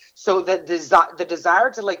sister, so the desire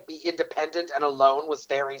to be independent and alone was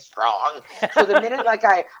very strong. So the minute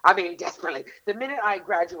desperately, the minute I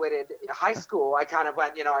graduated high school, I kind of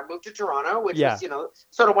went, I moved to Toronto, which is,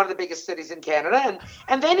 sort of one of the biggest cities in Canada.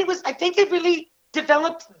 And then I think it really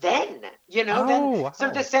developed then, sort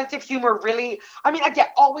of the sense of humor really, I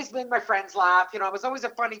always made my friends laugh. I was always a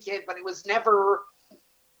funny kid, but it was never,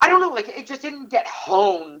 I don't know, it just didn't get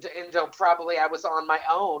honed until probably I was on my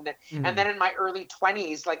own. And then in my early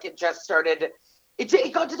 20s, it just started,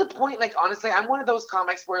 it got to the point, honestly, I'm one of those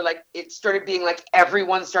comics where, it started being,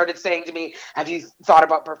 everyone started saying to me, have you thought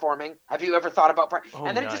about performing? Have you ever thought about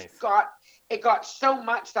and then it got so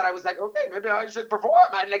much that I was like, okay, maybe I should perform.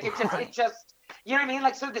 And, it just, you know what I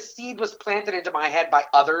mean? So the seed was planted into my head by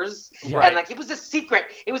others. Right. And, it was a secret.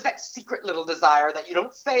 It was that secret little desire that you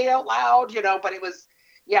don't say out loud, but it was,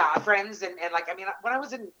 friends and when I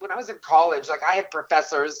was in college, I had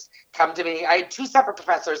professors come to me. I had 2 separate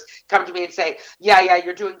professors come to me and say, yeah,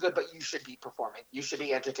 you're doing good, but you should be performing. You should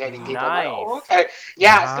be entertaining people. Nice. Like, oh, okay.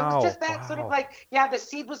 Yeah. So it was just that sort of the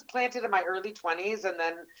seed was planted in my early 20s, and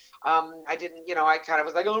then I didn't, I kind of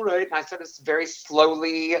was like, all right. And I sort of very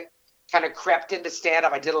slowly kind of crept into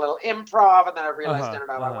stand-up. I did a little improv, and then I realized,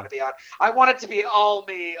 I want it to be all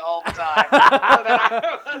me all the time.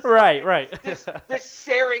 So right. This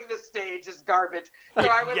sharing the stage is garbage. So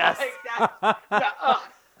I was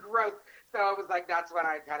gross. So I was like, that's when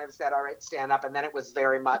I kind of said, all right, stand up. And then it was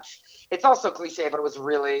very much, it's also cliche, but it was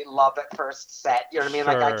really love at first set. You know what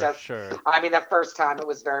I mean? The first time it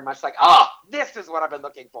was very much like, this is what I've been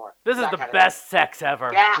looking for. This is the best sex ever.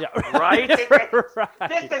 Yeah. Right? This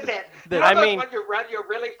is it. You when you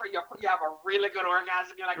have a really good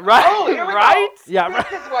orgasm, you're like, here we go. Yeah,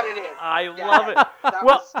 this is what it is. I love it. That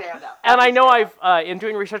was stand up. And I know in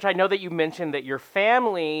doing research, I know that you mentioned that your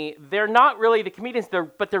family, they're not really the comedians,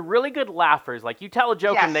 but they're really good laughers. You tell a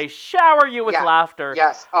joke and they shower you with laughter.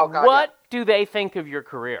 Yes. Oh God. What do they think of your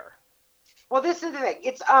career? Well, this is the thing.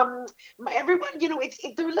 It's everyone. They're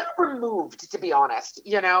a little removed, to be honest.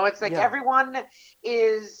 It's everyone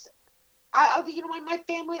is. My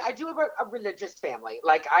family. I do have a religious family.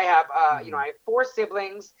 I have I have 4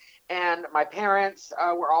 siblings, and my parents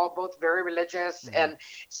were all both very religious, and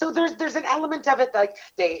so there's an element of it like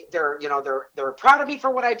they're proud of me for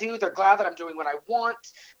what I do. They're glad that I'm doing what I want,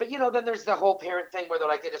 but then there's the whole parent thing where they're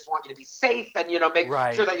like they just want you to be safe and make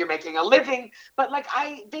sure that you're making a living. But like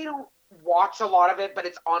they don't watch a lot of it, but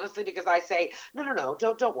it's honestly because I say no,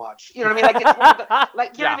 don't watch. You know what I mean? Like it's one of the,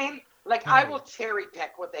 like you know what I mean? Like I will cherry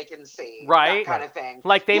pick what they can see, right? That kind of thing.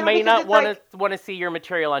 Like they may not want to see your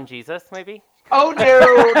material on Jesus, maybe. Oh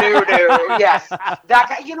no! Yes,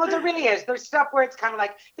 that there really is. There's stuff where it's kind of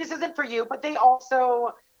like this isn't for you, but they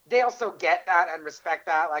also get that and respect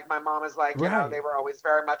that. Like my mom is like, they were always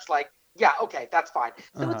very much like, yeah, okay, that's fine.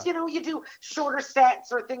 So it's you do shorter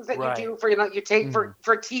sets or things that you do for you tape for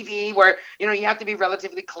TV where you have to be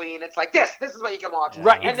relatively clean. It's like this is what you can watch,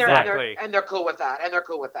 right? And they're cool with that,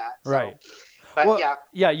 So. Right. But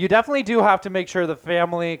you definitely do have to make sure the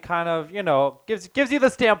family kind of, gives you the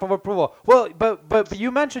stamp of approval. Well, but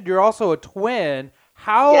you mentioned you're also a twin.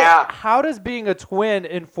 How does being a twin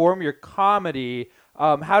inform your comedy?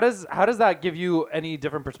 How does that give you any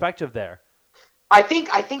different perspective there? I think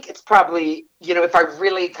it's probably, if I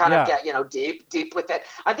really kind of get, deep with it,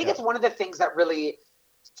 I think it's one of the things that really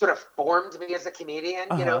sort of formed me as a comedian.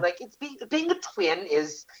 Like it's being a twin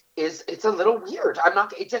is it's a little weird.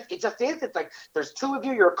 It just is. It's like there's two of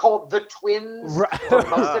you. You're called the twins for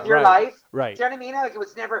most of your life. Right. Do you know what I mean? Like it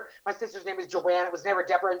was never. My sister's name is Joanne. It was never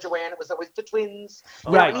Deborah and Joanne. It was always the twins.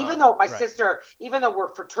 Right. And even though my sister, even though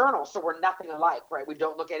we're fraternal, so we're nothing alike, right? We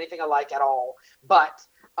don't look anything alike at all. But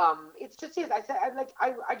it's just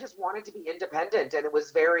I just wanted to be independent, and it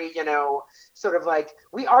was very sort of like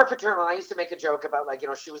we are fraternal. I used to make a joke about like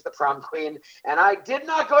she was the prom queen, and I did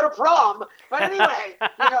not go to prom, but anyway,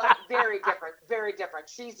 very different.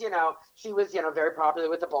 She's she was very popular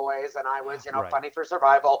with the boys, and I was funny for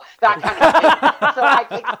survival, that kind of thing. So I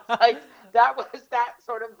think like that was that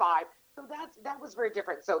sort of vibe. So that was very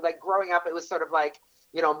different. So like growing up, it was sort of like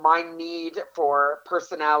my need for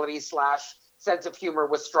personality / sense of humor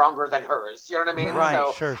was stronger than hers. You know what I mean? Right,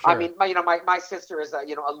 so, sure. I mean, my sister is a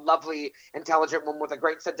lovely, intelligent woman with a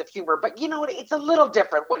great sense of humor. But it's a little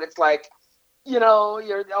different when it's like,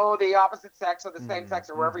 you're the opposite sex or the same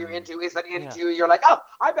sex or wherever you're into isn't into you. You're like, oh,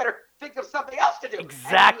 I better think of something else to do.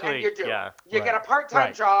 Exactly. And you do. Yeah. You get a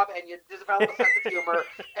part-time job and you develop a sense of humor,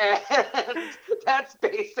 and that's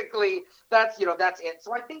basically that's it.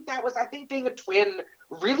 So I think being a twin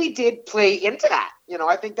really did play into that.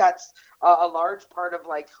 I think that's a large part of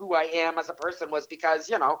like who I am as a person was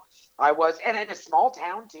because I was, and in a small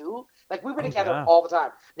town too. Like we were together all the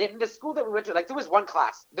time. In the school that we went to, like there was one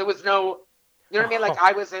class. There was no. You know what I mean? Like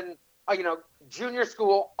I was in, junior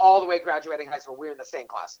school all the way graduating high school. We were in the same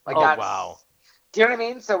class. Like wow. Do you know what I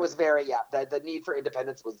mean? So it was very, the need for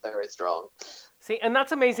independence was very strong. See, and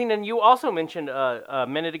that's amazing. And you also mentioned a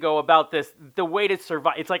minute ago about the way to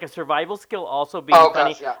survive. It's like a survival skill also being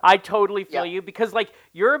funny. Gosh, yeah. I totally feel you because like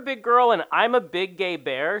you're a big girl and I'm a big gay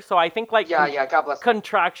bear. So I think like God bless.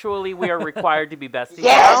 Contractually we are required to be besties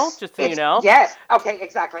now, just so you know. Yes. Okay,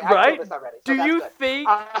 exactly. Right? I know this already. So do you think,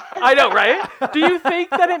 I know, right? Do you think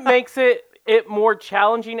that it makes it more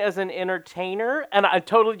challenging as an entertainer? And I'm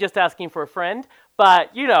totally just asking for a friend, but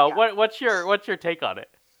what's your take on it?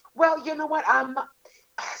 Well, you know what?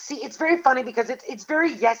 See, it's very funny because it's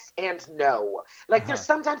very yes and no. Like there's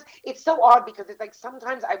sometimes it's so odd because it's like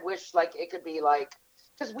sometimes I wish like it could be like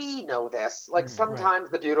because we know this. Like sometimes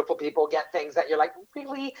the beautiful people get things that you're like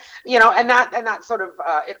really, and that sort of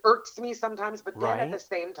it irks me sometimes. But then at the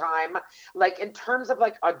same time, like in terms of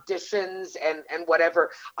like auditions and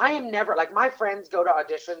whatever, I am never like my friends go to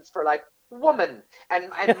auditions for like woman and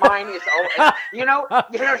mine is always you know what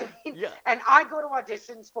I mean? Yeah. And I go to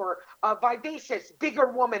auditions for a vivacious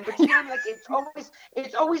bigger woman, but like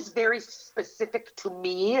it's always very specific to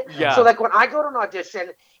me. So like when I go to an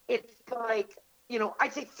audition, it's like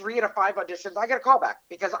I'd say 3 out of 5 auditions I get a call back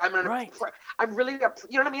because I'm really, you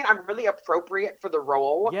know what I mean? I'm really appropriate for the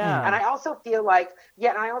role. Yeah. And I also feel like,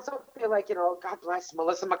 God bless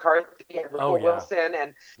Melissa McCarthy and Nicole Wilson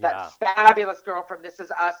and that fabulous girl from This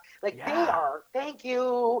Is Us. Like they are, thank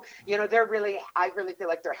you. They're really, I really feel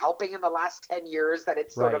like they're helping in the last 10 years that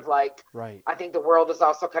it's sort of like, I think the world has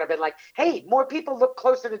also kind of been like, hey, more people look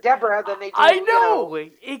closer to Deborah than they do. I know,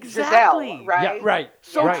 exactly. Giselle, right? Yeah, right.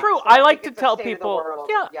 So true. So I like to tell people,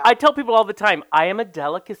 I tell people all the time, I am a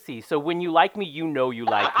delicacy. So when you like me, you know you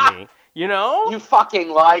like me. You know? You fucking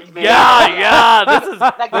like me. Yeah. This is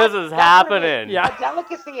Like, this is that's happening. Really, a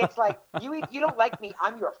delicacy. It's like you don't like me.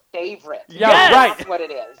 I'm your favorite. Yes. That's what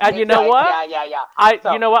it is. And it's you know like, what?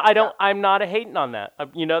 Yeah. You know what? I'm not a hating on that.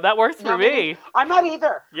 That works for me. I'm not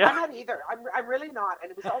either. Yeah. I'm not either. I'm really not.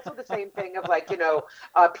 And it was also the same thing of like,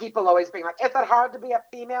 people always being like, is it hard to be a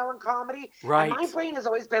female in comedy? Right. And my brain has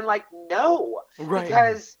always been like, no. Right.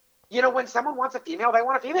 Because when someone wants a female, they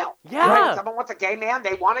want a female. Yeah. Right? When someone wants a gay man,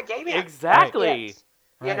 they want a gay man. Exactly.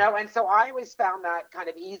 Right. And so I always found that kind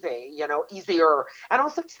of easier. And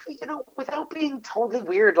also, without being totally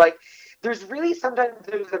weird, like there's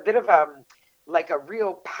a bit of like a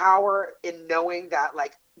real power in knowing that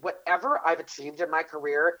like whatever I've achieved in my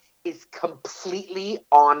career is completely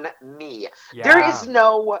on me. Yeah. There is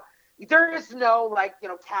no like,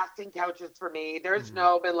 casting couches for me. There's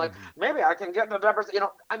no been like, maybe I can get the numbers,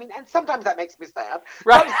 and sometimes that makes me sad.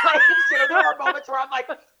 Right. Sometimes, there are moments where I'm like,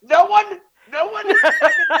 no one, I've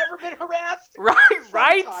never been harassed.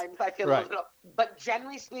 Right. Sometimes I feel a little, but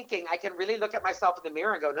generally speaking, I can really look at myself in the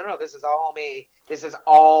mirror and go, no, this is all me. This is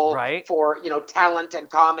all for, talent and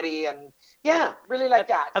comedy and really like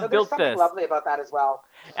that. So there's something lovely about that as well.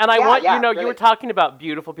 And I want, really. You were talking about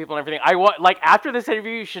beautiful people and everything. I want, like, after this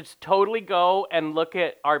interview, you should totally go and look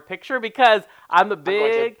at our picture because I'm the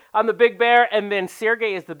big bear, and then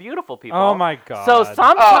Sergey is the beautiful people. Oh my God. So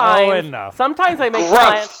sometimes I make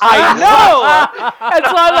clients. I know. And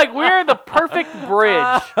so I'm like, we're the perfect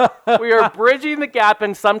bridge. We are bridging the gap,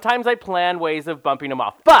 and sometimes I plan ways of bumping them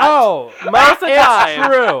off. But most of the time,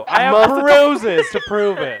 true. I have bruises to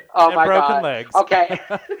prove it. Oh and my broken God. legs. Okay,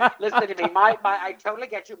 listen to me. I totally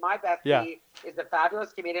get you. My bestie is a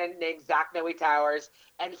fabulous comedian named Zach Noe Towers,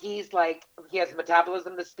 and he has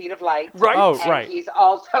metabolism the speed of light. Right. Oh, and right. He's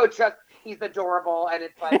also he's adorable, and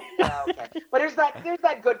it's like, okay. But there's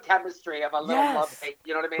that good chemistry of a little love hate.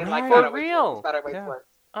 You know what I mean? Right. Like For real. Better ways work.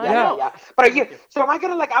 Yeah. But are you? So am I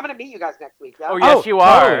gonna I'm gonna meet you guys next week? Yeah? Oh yes, you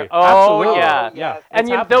are. Totally. Oh Absolutely. yeah. Yes. And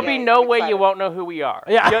there'll be no way you won't know who we are.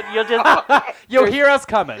 Yeah. You'll just You'll hear us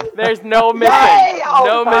coming. There's no missing. Yay!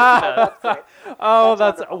 No missing.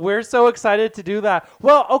 We're so excited to do that.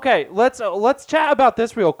 Well, okay, let's chat about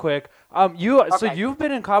this real quick. So you've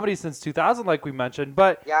been in comedy since 2000, like we mentioned,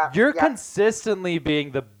 but you're consistently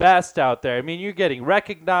being the best out there. I mean, you're getting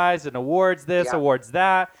recognized and awards this, awards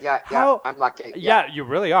that. I'm lucky. Yeah, you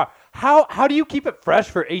really are. How do you keep it fresh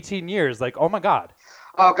for 18 years? Like, oh my God.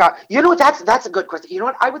 Oh God, that's a good question. You know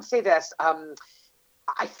what? I would say this.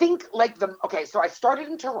 I think so I started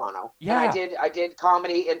in Toronto. Yeah. And I did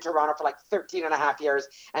comedy in Toronto for like 13 and a half years.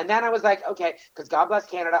 And then I was like, okay, because God bless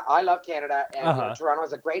Canada. I love Canada. And Toronto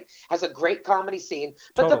has a great comedy scene.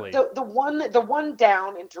 But totally. the one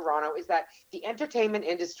down in Toronto is that the entertainment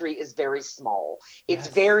industry is very small. It's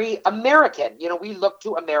very American. We look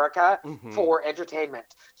to America for entertainment.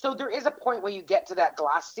 So there is a point where you get to that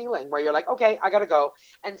glass ceiling where you're like, okay, I got to go.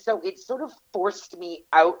 And so it sort of forced me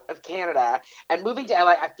out of Canada and moving to LA.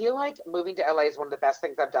 I feel like moving to LA is one of the best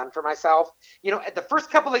things I've done for myself. At the first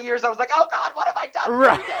couple of years, I was like, oh God, what have I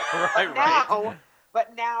done?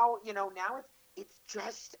 But now, now it's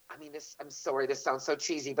just, I'm sorry, this sounds so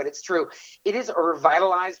cheesy, but it's true. It has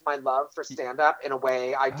revitalized my love for stand-up in a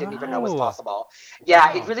way I didn't even know was possible.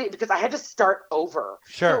 Yeah, it really, because I had to start over.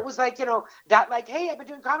 Sure. So it was like, that like, hey, I've been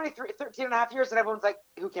doing comedy 13 and a half years, and everyone's like,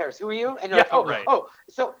 who cares? Who are you? And you're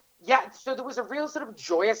so there was a real sort of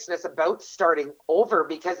joyousness about starting over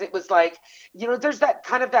because it was like, there's that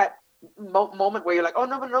kind of that moment where you're like, oh,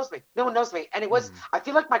 no one knows me. And it was, I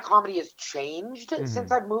feel like my comedy has changed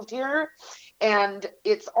since I've moved here. And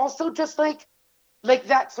it's also just like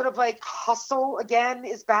that sort of like hustle again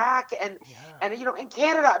is back. And in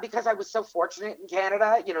Canada, because I was so fortunate in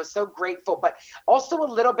Canada, so grateful, but also a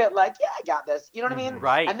little bit like, yeah, I got this. You know what I mean?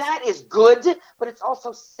 Right. And that is good, but it's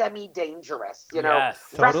also semi-dangerous, Yes,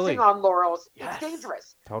 totally. Resting on laurels, Yes. it's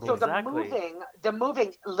dangerous. Totally. So the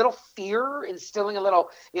moving little fear, instilling a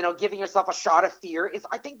little, giving yourself a shot of fear is,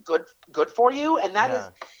 I think, good for you. And that is,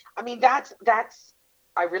 that's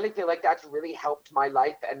I really feel like that's really helped my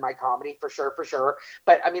life and my comedy for sure.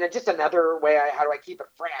 But just another way how do I keep it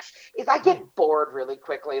fresh is I get bored really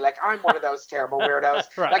quickly. Like I'm one of those terrible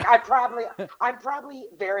weirdos. Right. Like I'm probably a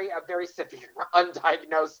very severe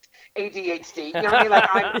undiagnosed ADHD. You know what I mean? Like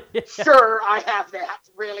I'm sure I have that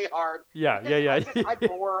really hard. Yeah. I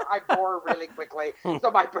bore really quickly.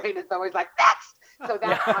 So my brain is always like, next. So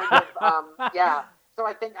that kind of So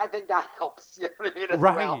I think that helps. You know what I mean? As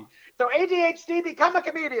well. So ADHD, become a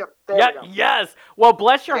comedian. Yes. Well,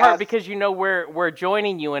 bless your heart because we're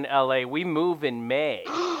joining you in LA. We move in May.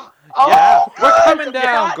 We're coming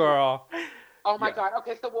down, girl. Oh my God.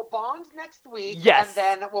 Okay, so we'll bond next week. Yes.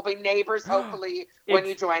 And then we'll be neighbors, hopefully, when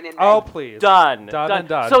you join in. Oh, please. Done. Done.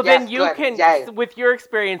 So yes, then you good. can, Yay. with your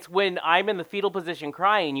experience, when I'm in the fetal position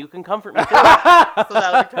crying, you can comfort me through it. So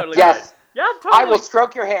that would be totally Yes. fine. Yeah, totally. I will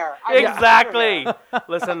stroke your hair. Exactly.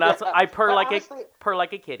 Listen, that's I purr like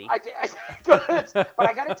a kitty. But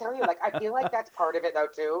I gotta tell you, like, I feel like that's part of it though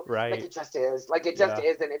too. Right. Like it just is. Like it just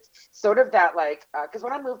is, and it's sort of that like because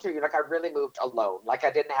when I moved here, like I really moved alone. Like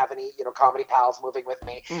I didn't have any comedy pals moving with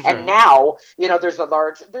me. Mm-hmm. And now there's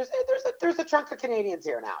a chunk of Canadians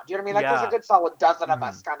here now. Do you know what I mean? Like there's a good solid dozen of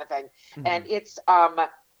us kind of thing, and it's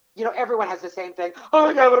everyone has the same thing. Oh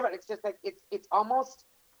my God, what about it? It's just like it's almost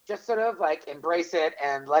just sort of like embrace it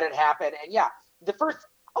and let it happen. And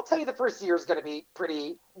I'll tell you the first year is going to be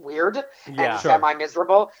pretty weird and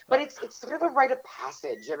semi-miserable, but it's sort of a rite of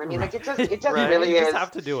passage. You know what I mean? Like it just really is. You just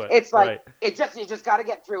have to do it. It's like you just got to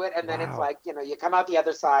get through it, and then it's like you come out the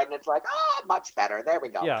other side, and it's like much better. There we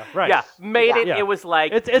go. Yeah, right. Yeah, it was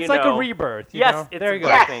like it's like a rebirth. Yes, it's there you go.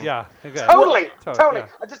 Yes. Yeah, okay. Totally. Yeah.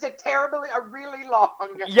 I just said a really long.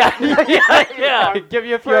 Yeah. Give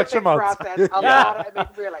you a few extra months. Process. A lot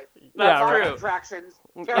of, really. That's true. Contractions.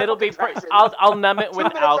 It'll be. I'll numb it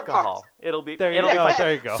with alcohol. It'll be. There you go.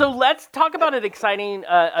 There you go. So let's talk about an exciting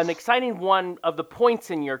one of the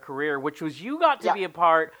points in your career, which was you got to be a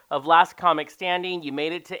part of Last Comic Standing. You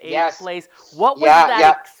made it to 8th place. What was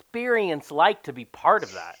that experience like to be part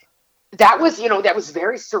of that? That was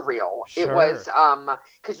very surreal. Sure. It was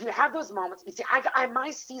because you have those moments. You see,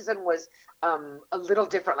 my season was a little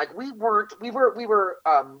different. Like we were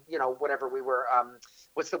whatever we were.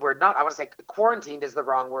 What's the word? Not I want to say quarantined is the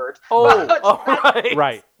wrong word.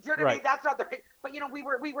 Right. Do you know what I mean? That's not the. But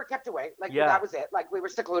we were kept away. Like that was it. Like we were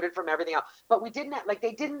secluded from everything else. But we didn't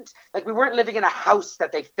we weren't living in a house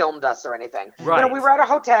that they filmed us or anything. Right. We were at a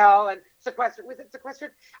hotel and sequestered. Was it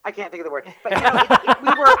sequestered? I can't think of the word.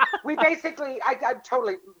 But we basically I'm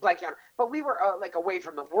totally blanking on it. But we were like away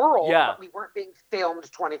from the world. Yeah. But we weren't being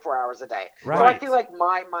filmed 24 hours a day. Right. So I feel like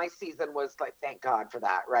my season was like, thank God for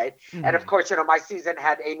that, right? Mm-hmm. And of course, my season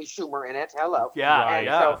had Amy Schumer in it. Hello. Yeah. And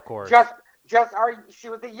so of course. She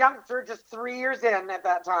was a youngster, just 3 years in at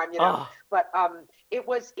that time, But it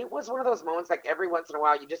was one of those moments. Like every once in a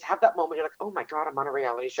while, you just have that moment. You're like, oh my God, I'm on a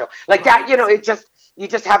reality show. Like that, you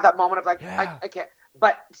just have that moment of like, I can't.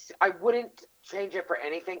 But I wouldn't change it for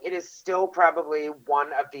anything. It is still probably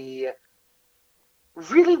one of the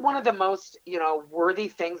most worthy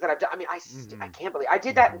things that I've done. I mean, I can't believe I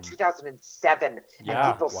did that in 2007,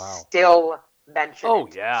 and people still mention it. Oh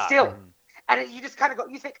yeah, still. And you just kind of go,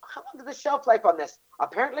 you think, how long is the shelf life on this?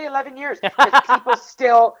 Apparently 11 years. Because people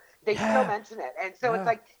still mention it. And so it's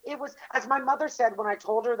like, it was, as my mother said when I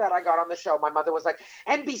told her that I got on the show, my mother was like,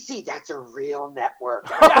 NBC, that's a real network.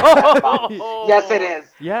 Yes, it is.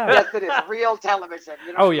 Yeah. Yes, it is. Real television.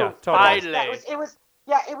 Oh, yeah, totally. It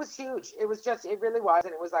was huge. It was just, it really was.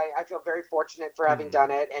 And it was, I feel very fortunate for having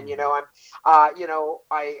done it. And,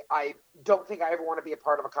 I don't think I ever want to be a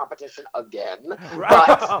part of a competition again. Right.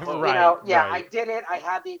 But, I did it. I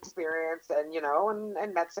had the experience and,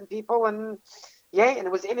 and met some people and and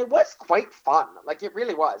it was quite fun. Like it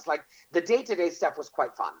really was. Like the day-to-day stuff was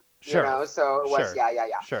quite fun. Sure. So it was,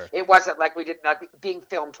 Sure. It wasn't like we didn't, being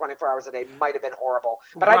filmed 24 hours a day might have been horrible,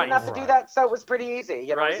 but I didn't have to do that, so it was pretty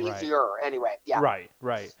easy. It was easier anyway. Yeah.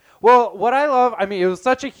 Right. Well, what I love, I mean, it was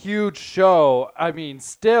such a huge show. I mean,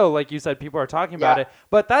 still, like you said, people are talking about it,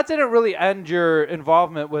 but that didn't really end your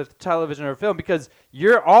involvement with television or film because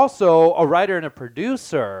you're also a writer and a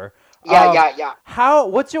producer. Yeah.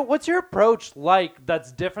 What's your approach like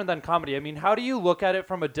that's different than comedy? I mean, how do you look at it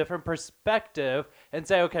from a different perspective and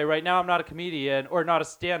say, okay, right now I'm not a comedian or not a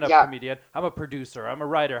stand-up comedian. I'm a producer. I'm a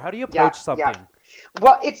writer. How do you approach something? Yeah.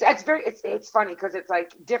 Well, it's funny because it's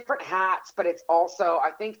like different hats, but it's also I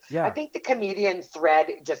think the comedian thread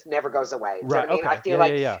just never goes away. Do Right. You know what I mean? Okay. I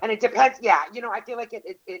feel and it depends. Yeah. I feel like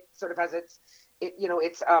it sort of has its.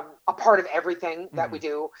 It's a part of everything that we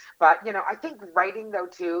do. But, I think writing, though,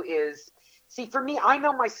 too, is... See, for me, I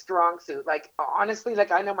know my strong suit. Like, honestly,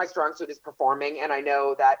 I know my strong suit is performing. And I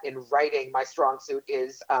know that in writing, my strong suit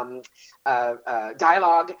is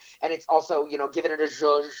dialogue. And it's also, giving it a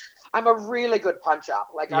zhuzh. I'm a really punch punch-up.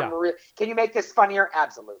 Like, can you make this funnier?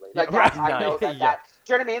 Absolutely. Like, I know that.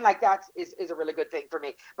 Do you know what I mean? Like, that is a really good thing for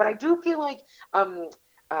me. But I do feel like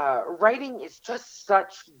writing is just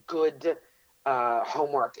such good...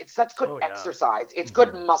 homework. It's such good exercise. It's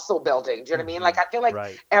good muscle building. Do you know what I mean? Like I feel like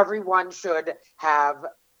everyone should have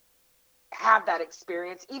that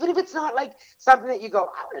experience, even if it's not like something that you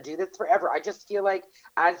go, I want to do this forever. I just feel like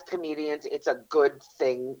as comedians, it's a good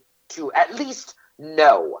thing to at least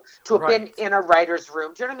No. To have been in a writer's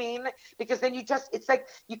room. Do you know what I mean? Because then it's like,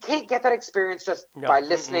 you can't get that experience just by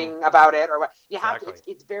listening about it or what. You have to,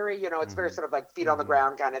 it's very, it's very sort of like feet on the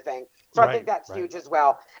ground kind of thing. So I think that's huge as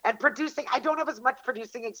well. And producing, I don't have as much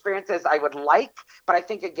producing experience as I would like, but I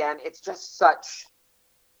think, again, it's just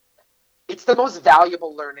it's the most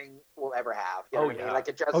valuable learning we'll ever have. You know what I mean? Like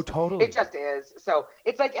it just, totally. It just is. So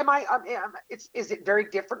it's like, is it very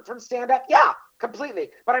different from stand-up? Yeah,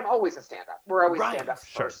 completely. But I'm always a stand-up. We're always stand-up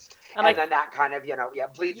first. And then that kind of,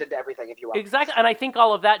 bleeds into everything if you want. Exactly. And I think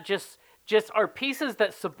all of that just are pieces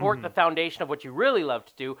that support the foundation of what you really love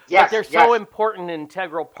to do. Yes, but they're so important and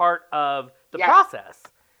integral part of the process.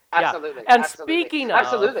 Absolutely. And speaking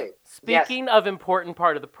of important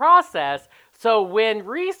part of the process, so when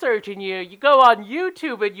researching you go on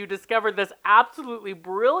YouTube and you discover this absolutely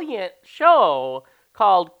brilliant show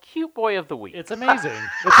called Cute Boy of the Week. It's amazing.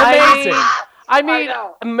 It's amazing. I mean,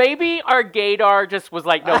 maybe our gaydar just was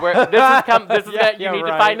like, no, this is it. You need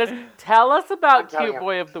to find us. Tell us about Cute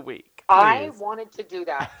Boy of the Week. Please. I wanted to do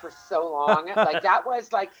that for so long. That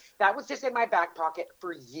was just in my back pocket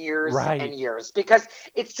for years and years, because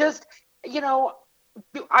it's just, do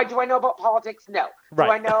I know about politics? No. Do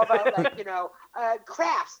I know about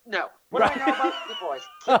crafts? No. What do I know about cute boys?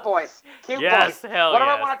 Cute boys. Hell what do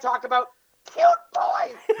I want to talk about? Cute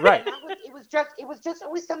boys. Right. It was just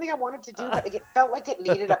always something I wanted to do, but it felt like it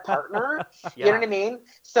needed a partner. You know what I mean?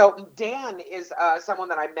 So Dan is someone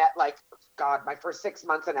that I met my first 6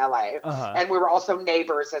 months in LA, and we were also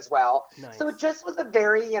neighbors as well. Nice. So it just was a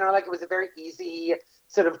very, it was a very easy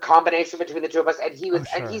sort of combination between the two of us. And he was,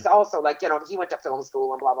 and he's also he went to film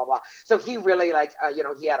school and blah, blah, blah. So he really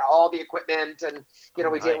he had all the equipment, and, we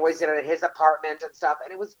always did it at his apartment and stuff.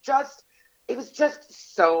 And it was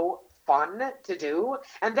just so fun to do.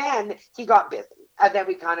 And then he got busy, and then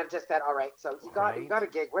we kind of just said, all right, so he got a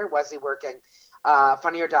gig. Where was he working?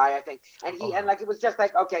 Funny or Die, I think. And it was just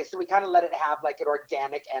okay, so we kind of let it have an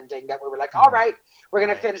organic ending that we were like, all right, we're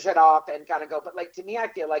going to finish it off and kind of go. But to me, I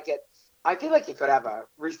feel like it could have a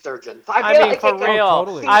resurgence. I mean, for real.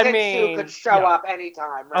 Totally. Season 2 could show up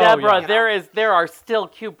anytime. Right? Deborah, there are still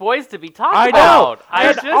cute boys to be talked about.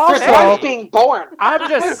 I know. There's being born. I'm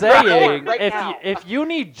just saying, if you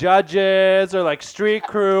need judges or street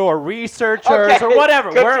crew or researchers or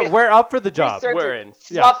whatever, we're up for the job. We're in.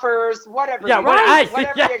 Fluffers, whatever. Yeah, whatever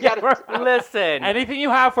you get. Listen. Anything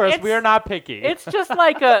you have for us, we are not picky. It's just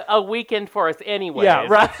like a weekend for us anyway. Yeah,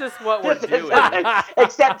 right. That's just what we're doing.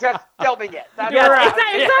 Except just filming it.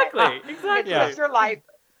 Exactly. It's just your life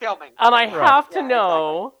filming. And I have to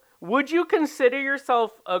know, would you consider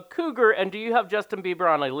yourself a cougar, and do you have Justin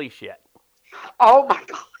Bieber on a leash yet? Oh my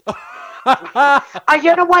God.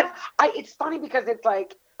 You know what? It's funny because it's I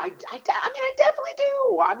definitely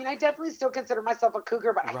do. I definitely still consider myself a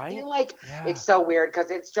cougar, but I feel it's so weird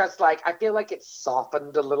because it's just I feel like it's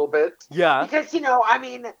softened a little bit. Yeah. Because,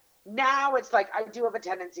 now it's I do have a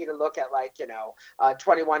tendency to look at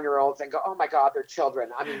 21-year-olds and go, oh my God, they're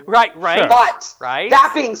children. Right. But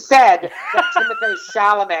that being said, Timothée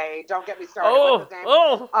Chalamet, don't get me started. What's his name?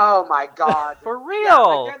 Oh my God, for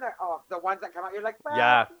real. Yeah, the ones that come out, you're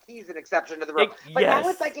well, he's an exception to the rule. But now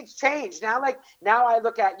it's it's changed. Now I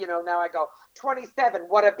look at now I go 27,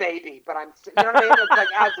 what a baby. But you know what I mean?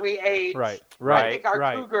 It's as we age, right. I think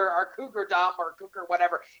our cougardom or cougar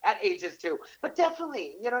whatever at ages too. But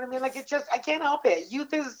definitely, you know what I mean? It's just, I can't help it.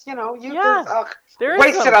 Youth is, is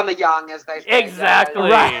wasted on the young, as they say.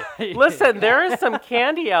 Exactly. Right. Listen, there is some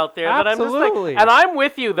candy out there that I'm just and I'm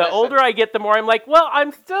with you. The older I get, the more I'm well,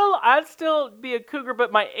 I'd still be a cougar,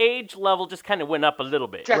 but my age level just kind of went up a little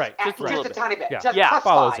bit. Just a tiny bit. Just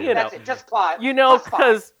follows you. That's it. Just plot.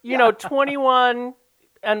 Because, 21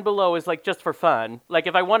 and below is just for fun.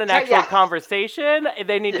 If I want an actual conversation,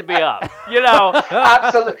 they need to be up.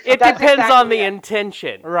 Absolutely. It depends on the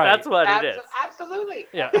intention. Right. That's what it is. Absolutely.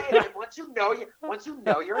 Yeah. Okay, and once you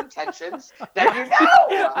know your intentions, then you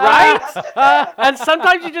know. Right? And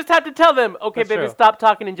sometimes you just have to tell them, okay, baby, stop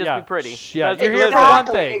talking and just be pretty. Yeah. You're here for one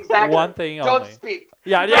thing. Exactly. One thing only. Don't speak.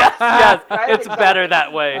 Yeah. Yes. It's better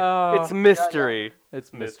that way. It's mystery.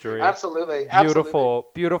 It's mystery. Absolutely.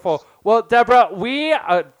 Beautiful. Well, Deborah, we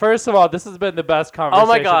first of all, this has been the best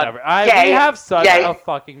conversation ever. We have such a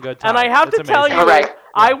fucking good time. And I have to tell you,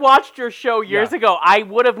 I watched your show years ago. I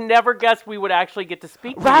would have never guessed we would actually get to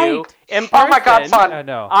speak to you in person. Oh my God, fun! I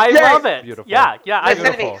know. I love it. Beautiful. Yeah.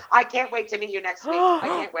 Listen to me. I can't wait to meet you next week. I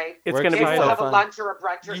can't wait. It's going to be so we'll have fun. a lunch or a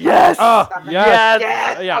brunch or yes. something.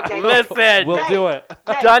 Yes. Yeah. Okay. Listen. We'll do it.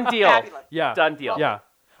 Done deal. Fabulous. Yeah. Done deal. Yeah.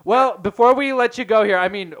 Well, before we let you go here,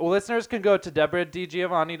 listeners can go to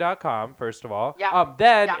DeborahDGiovanni.com, first of all.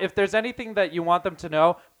 Yeah. If there's anything that you want them to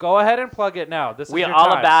know, Go ahead and plug it now. This is we your all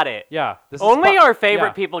time. about it. Yeah. Only our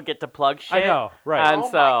favorite people get to plug shit. I know, right? And oh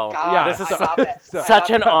my God, this is I love it. such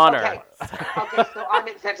an honor. Okay, so I'm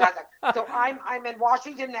in fantastic. So I'm in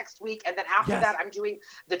Washington next week, and then after that, I'm doing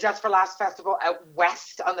the Just for Laughs Festival out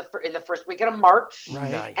west in the first weekend of March. Right.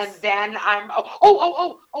 Nice. And then I'm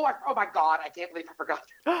oh my God, I can't believe I forgot.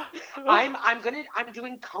 I'm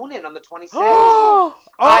doing Conan on the 26th. Oh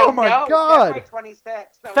my God. February 26th.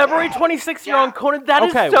 So February 26th, you're on Conan. That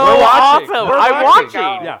is so we're watching. awesome. We're I'm watching.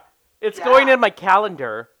 watching. Yeah. It's going in my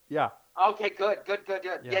calendar. Yeah. Okay, good.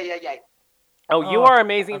 Yeah. Oh, you are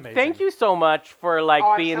amazing. Thank you so much for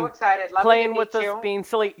being so excited. playing with us, being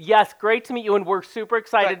silly. Yes, great to meet you, and we're super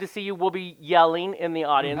excited to see you. We'll be yelling in the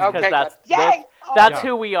audience because that's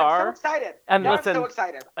who we are. I'm so excited. And listen, I'm so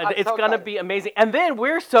excited. It's gonna be amazing. And then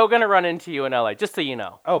we're so gonna run into you in LA, just so you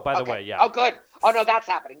know. Oh, by the way, yeah. Oh, good. Oh no, that's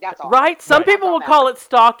happening. That's all. Right? Some people will call it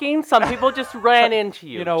stalking. Some people just ran into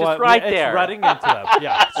you. You know just what? Right it's there. running into them.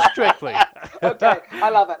 Yeah, strictly. Okay, I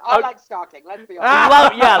love it. I like stalking. Let's be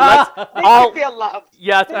honest. Let's all feel loved.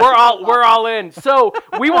 Yes, we're all in. So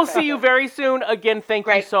we will see you very soon. Again, thank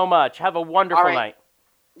you so much. Have a wonderful night.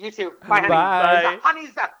 You too. Bye, honey. Bye.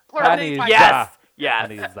 Honey's the Honey's Yes.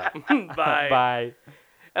 Honey's Bye. Bye.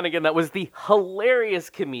 And again, that was the hilarious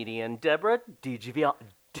comedian Deborah DiGiovanni.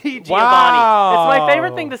 Wow. It's my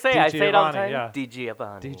favorite thing to say. I say it all the time. Yeah.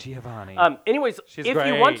 DiGiovanni. Anyways, She's if great.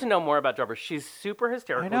 you want to know more about Deborah, she's super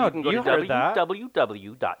hysterical. I know. You can go to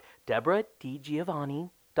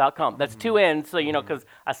www.deborahdigiovanni.com. That's two N's, so you know, because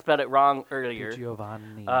I spelled it wrong earlier.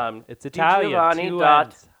 DiGiovanni. It's Italian.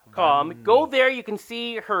 DiGiovanni.com. Go there. You can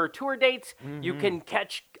see her tour dates. You can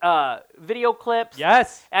catch video clips.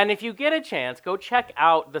 Yes. And if you get a chance, go check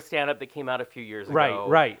out the stand-up that came out a few years ago.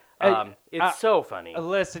 Right. It's so funny.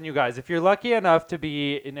 Listen, you guys, if you're lucky enough to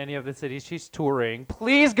be in any of the cities she's touring,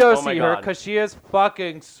 please go see her because she is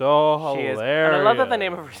fucking so hilarious. And I love that the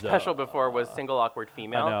name of her special before was Single Awkward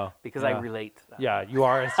Female. I know. Because I relate to that. Yeah, you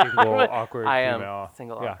are a single awkward I female. am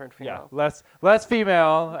single awkward female. Yeah, less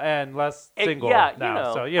female and less single now. You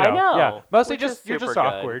know, so you know, I know. Yeah, mostly Which you're just good.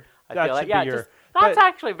 awkward. That should be your. That's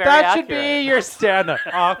actually very That accurate. should be your stand-up.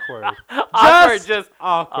 Awkward. Just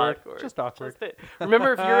awkward. Just awkward. Just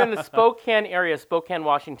remember, if you're in the Spokane area, Spokane,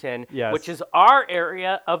 Washington, Yes. which is our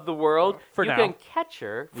area of the world, For you now. can catch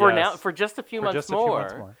her for Yes. now for just a few months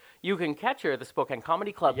more. You can catch her at the Spokane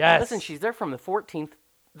Comedy Club. Yes. Listen, she's there from the 14th.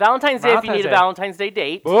 Valentine's Day if you need a Valentine's Day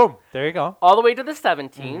date. Boom. There you go. All the way to the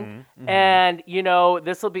 17th. And, you know,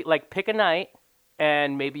 this will be like pick a night.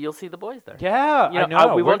 And maybe you'll see the boys there. Yeah, I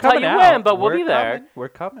know. We We're won't tell you coming when, out. but we'll be there. We're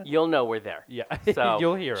coming. You'll know we're there. Yeah, So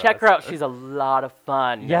you'll hear check us. her out. She's a lot of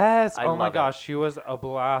fun. Yes. I Oh my love gosh, she was a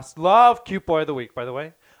blast. Love Cute Boy of the Week, by the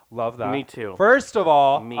way. Love that. Me too. First of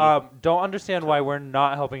all, Me don't understand why we're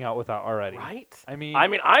not helping out with that already. Right? I mean,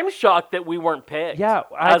 I'm shocked that we weren't picked. Yeah,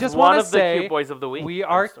 I as just one want of to the say Cute Boys of the Week. we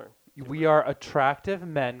are attractive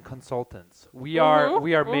men consultants. We are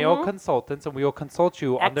male consultants, and we will consult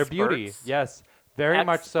you on their beauty. Experts. Yes. Very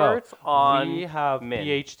much so. On we have men.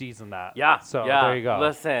 PhDs in that. Yeah. So yeah. there you go.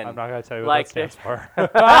 Listen. I'm not going to tell you like what that stands for.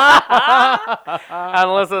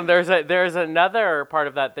 And listen, there's another part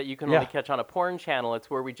of that you can only catch on a porn channel. It's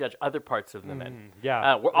where we judge other parts of the men.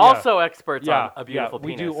 Yeah. We're also experts on a beautiful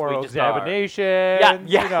we penis. do oral just are.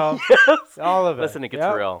 examinations. You know, all of it. Listen, it gets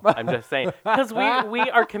real. I'm just saying. Because we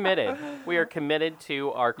are committed. We are committed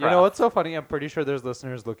to our craft. You know what's so funny? I'm pretty sure there's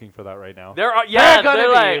listeners looking for that right now. They're like, They're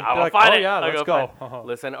I will like, find oh, it. yeah, I'll let's go.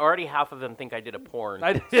 Listen, already half of them think I did a porn.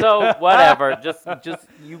 I did. So whatever. Just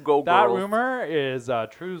you go, That girls. rumor is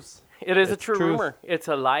truth. It is a It's true truth. rumor. It's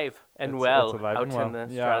alive and It's well alive out and well. in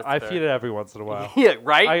the Yeah, I stratosphere. feed it every once in a while. Yeah,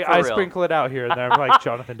 right? I For real. sprinkle it out here and there. I'm like,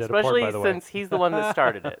 Jonathan did a porn, Especially by the way. since he's the one that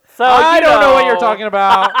started it. So I you don't know what you're talking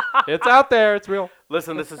about. It's out there. It's real.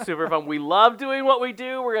 Listen, this is super fun. We love doing what we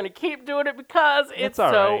do. We're going to keep doing it because it's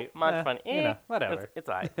all so right. much fun. You know, whatever. It's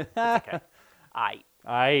all right. It's okay. Aight.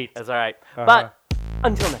 Aight. That's all right. But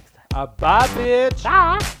until next time. Bye, bitch.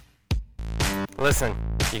 Bye. Listen,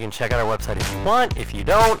 you can check out our website if you want. If you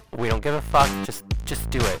don't, we don't give a fuck. Just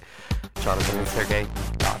do it.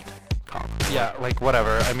 JonathanandSergey.com. Yeah, like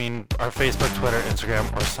whatever. I mean, our Facebook, Twitter,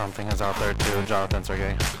 Instagram, or something is out there too. Jonathan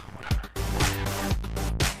Sergey.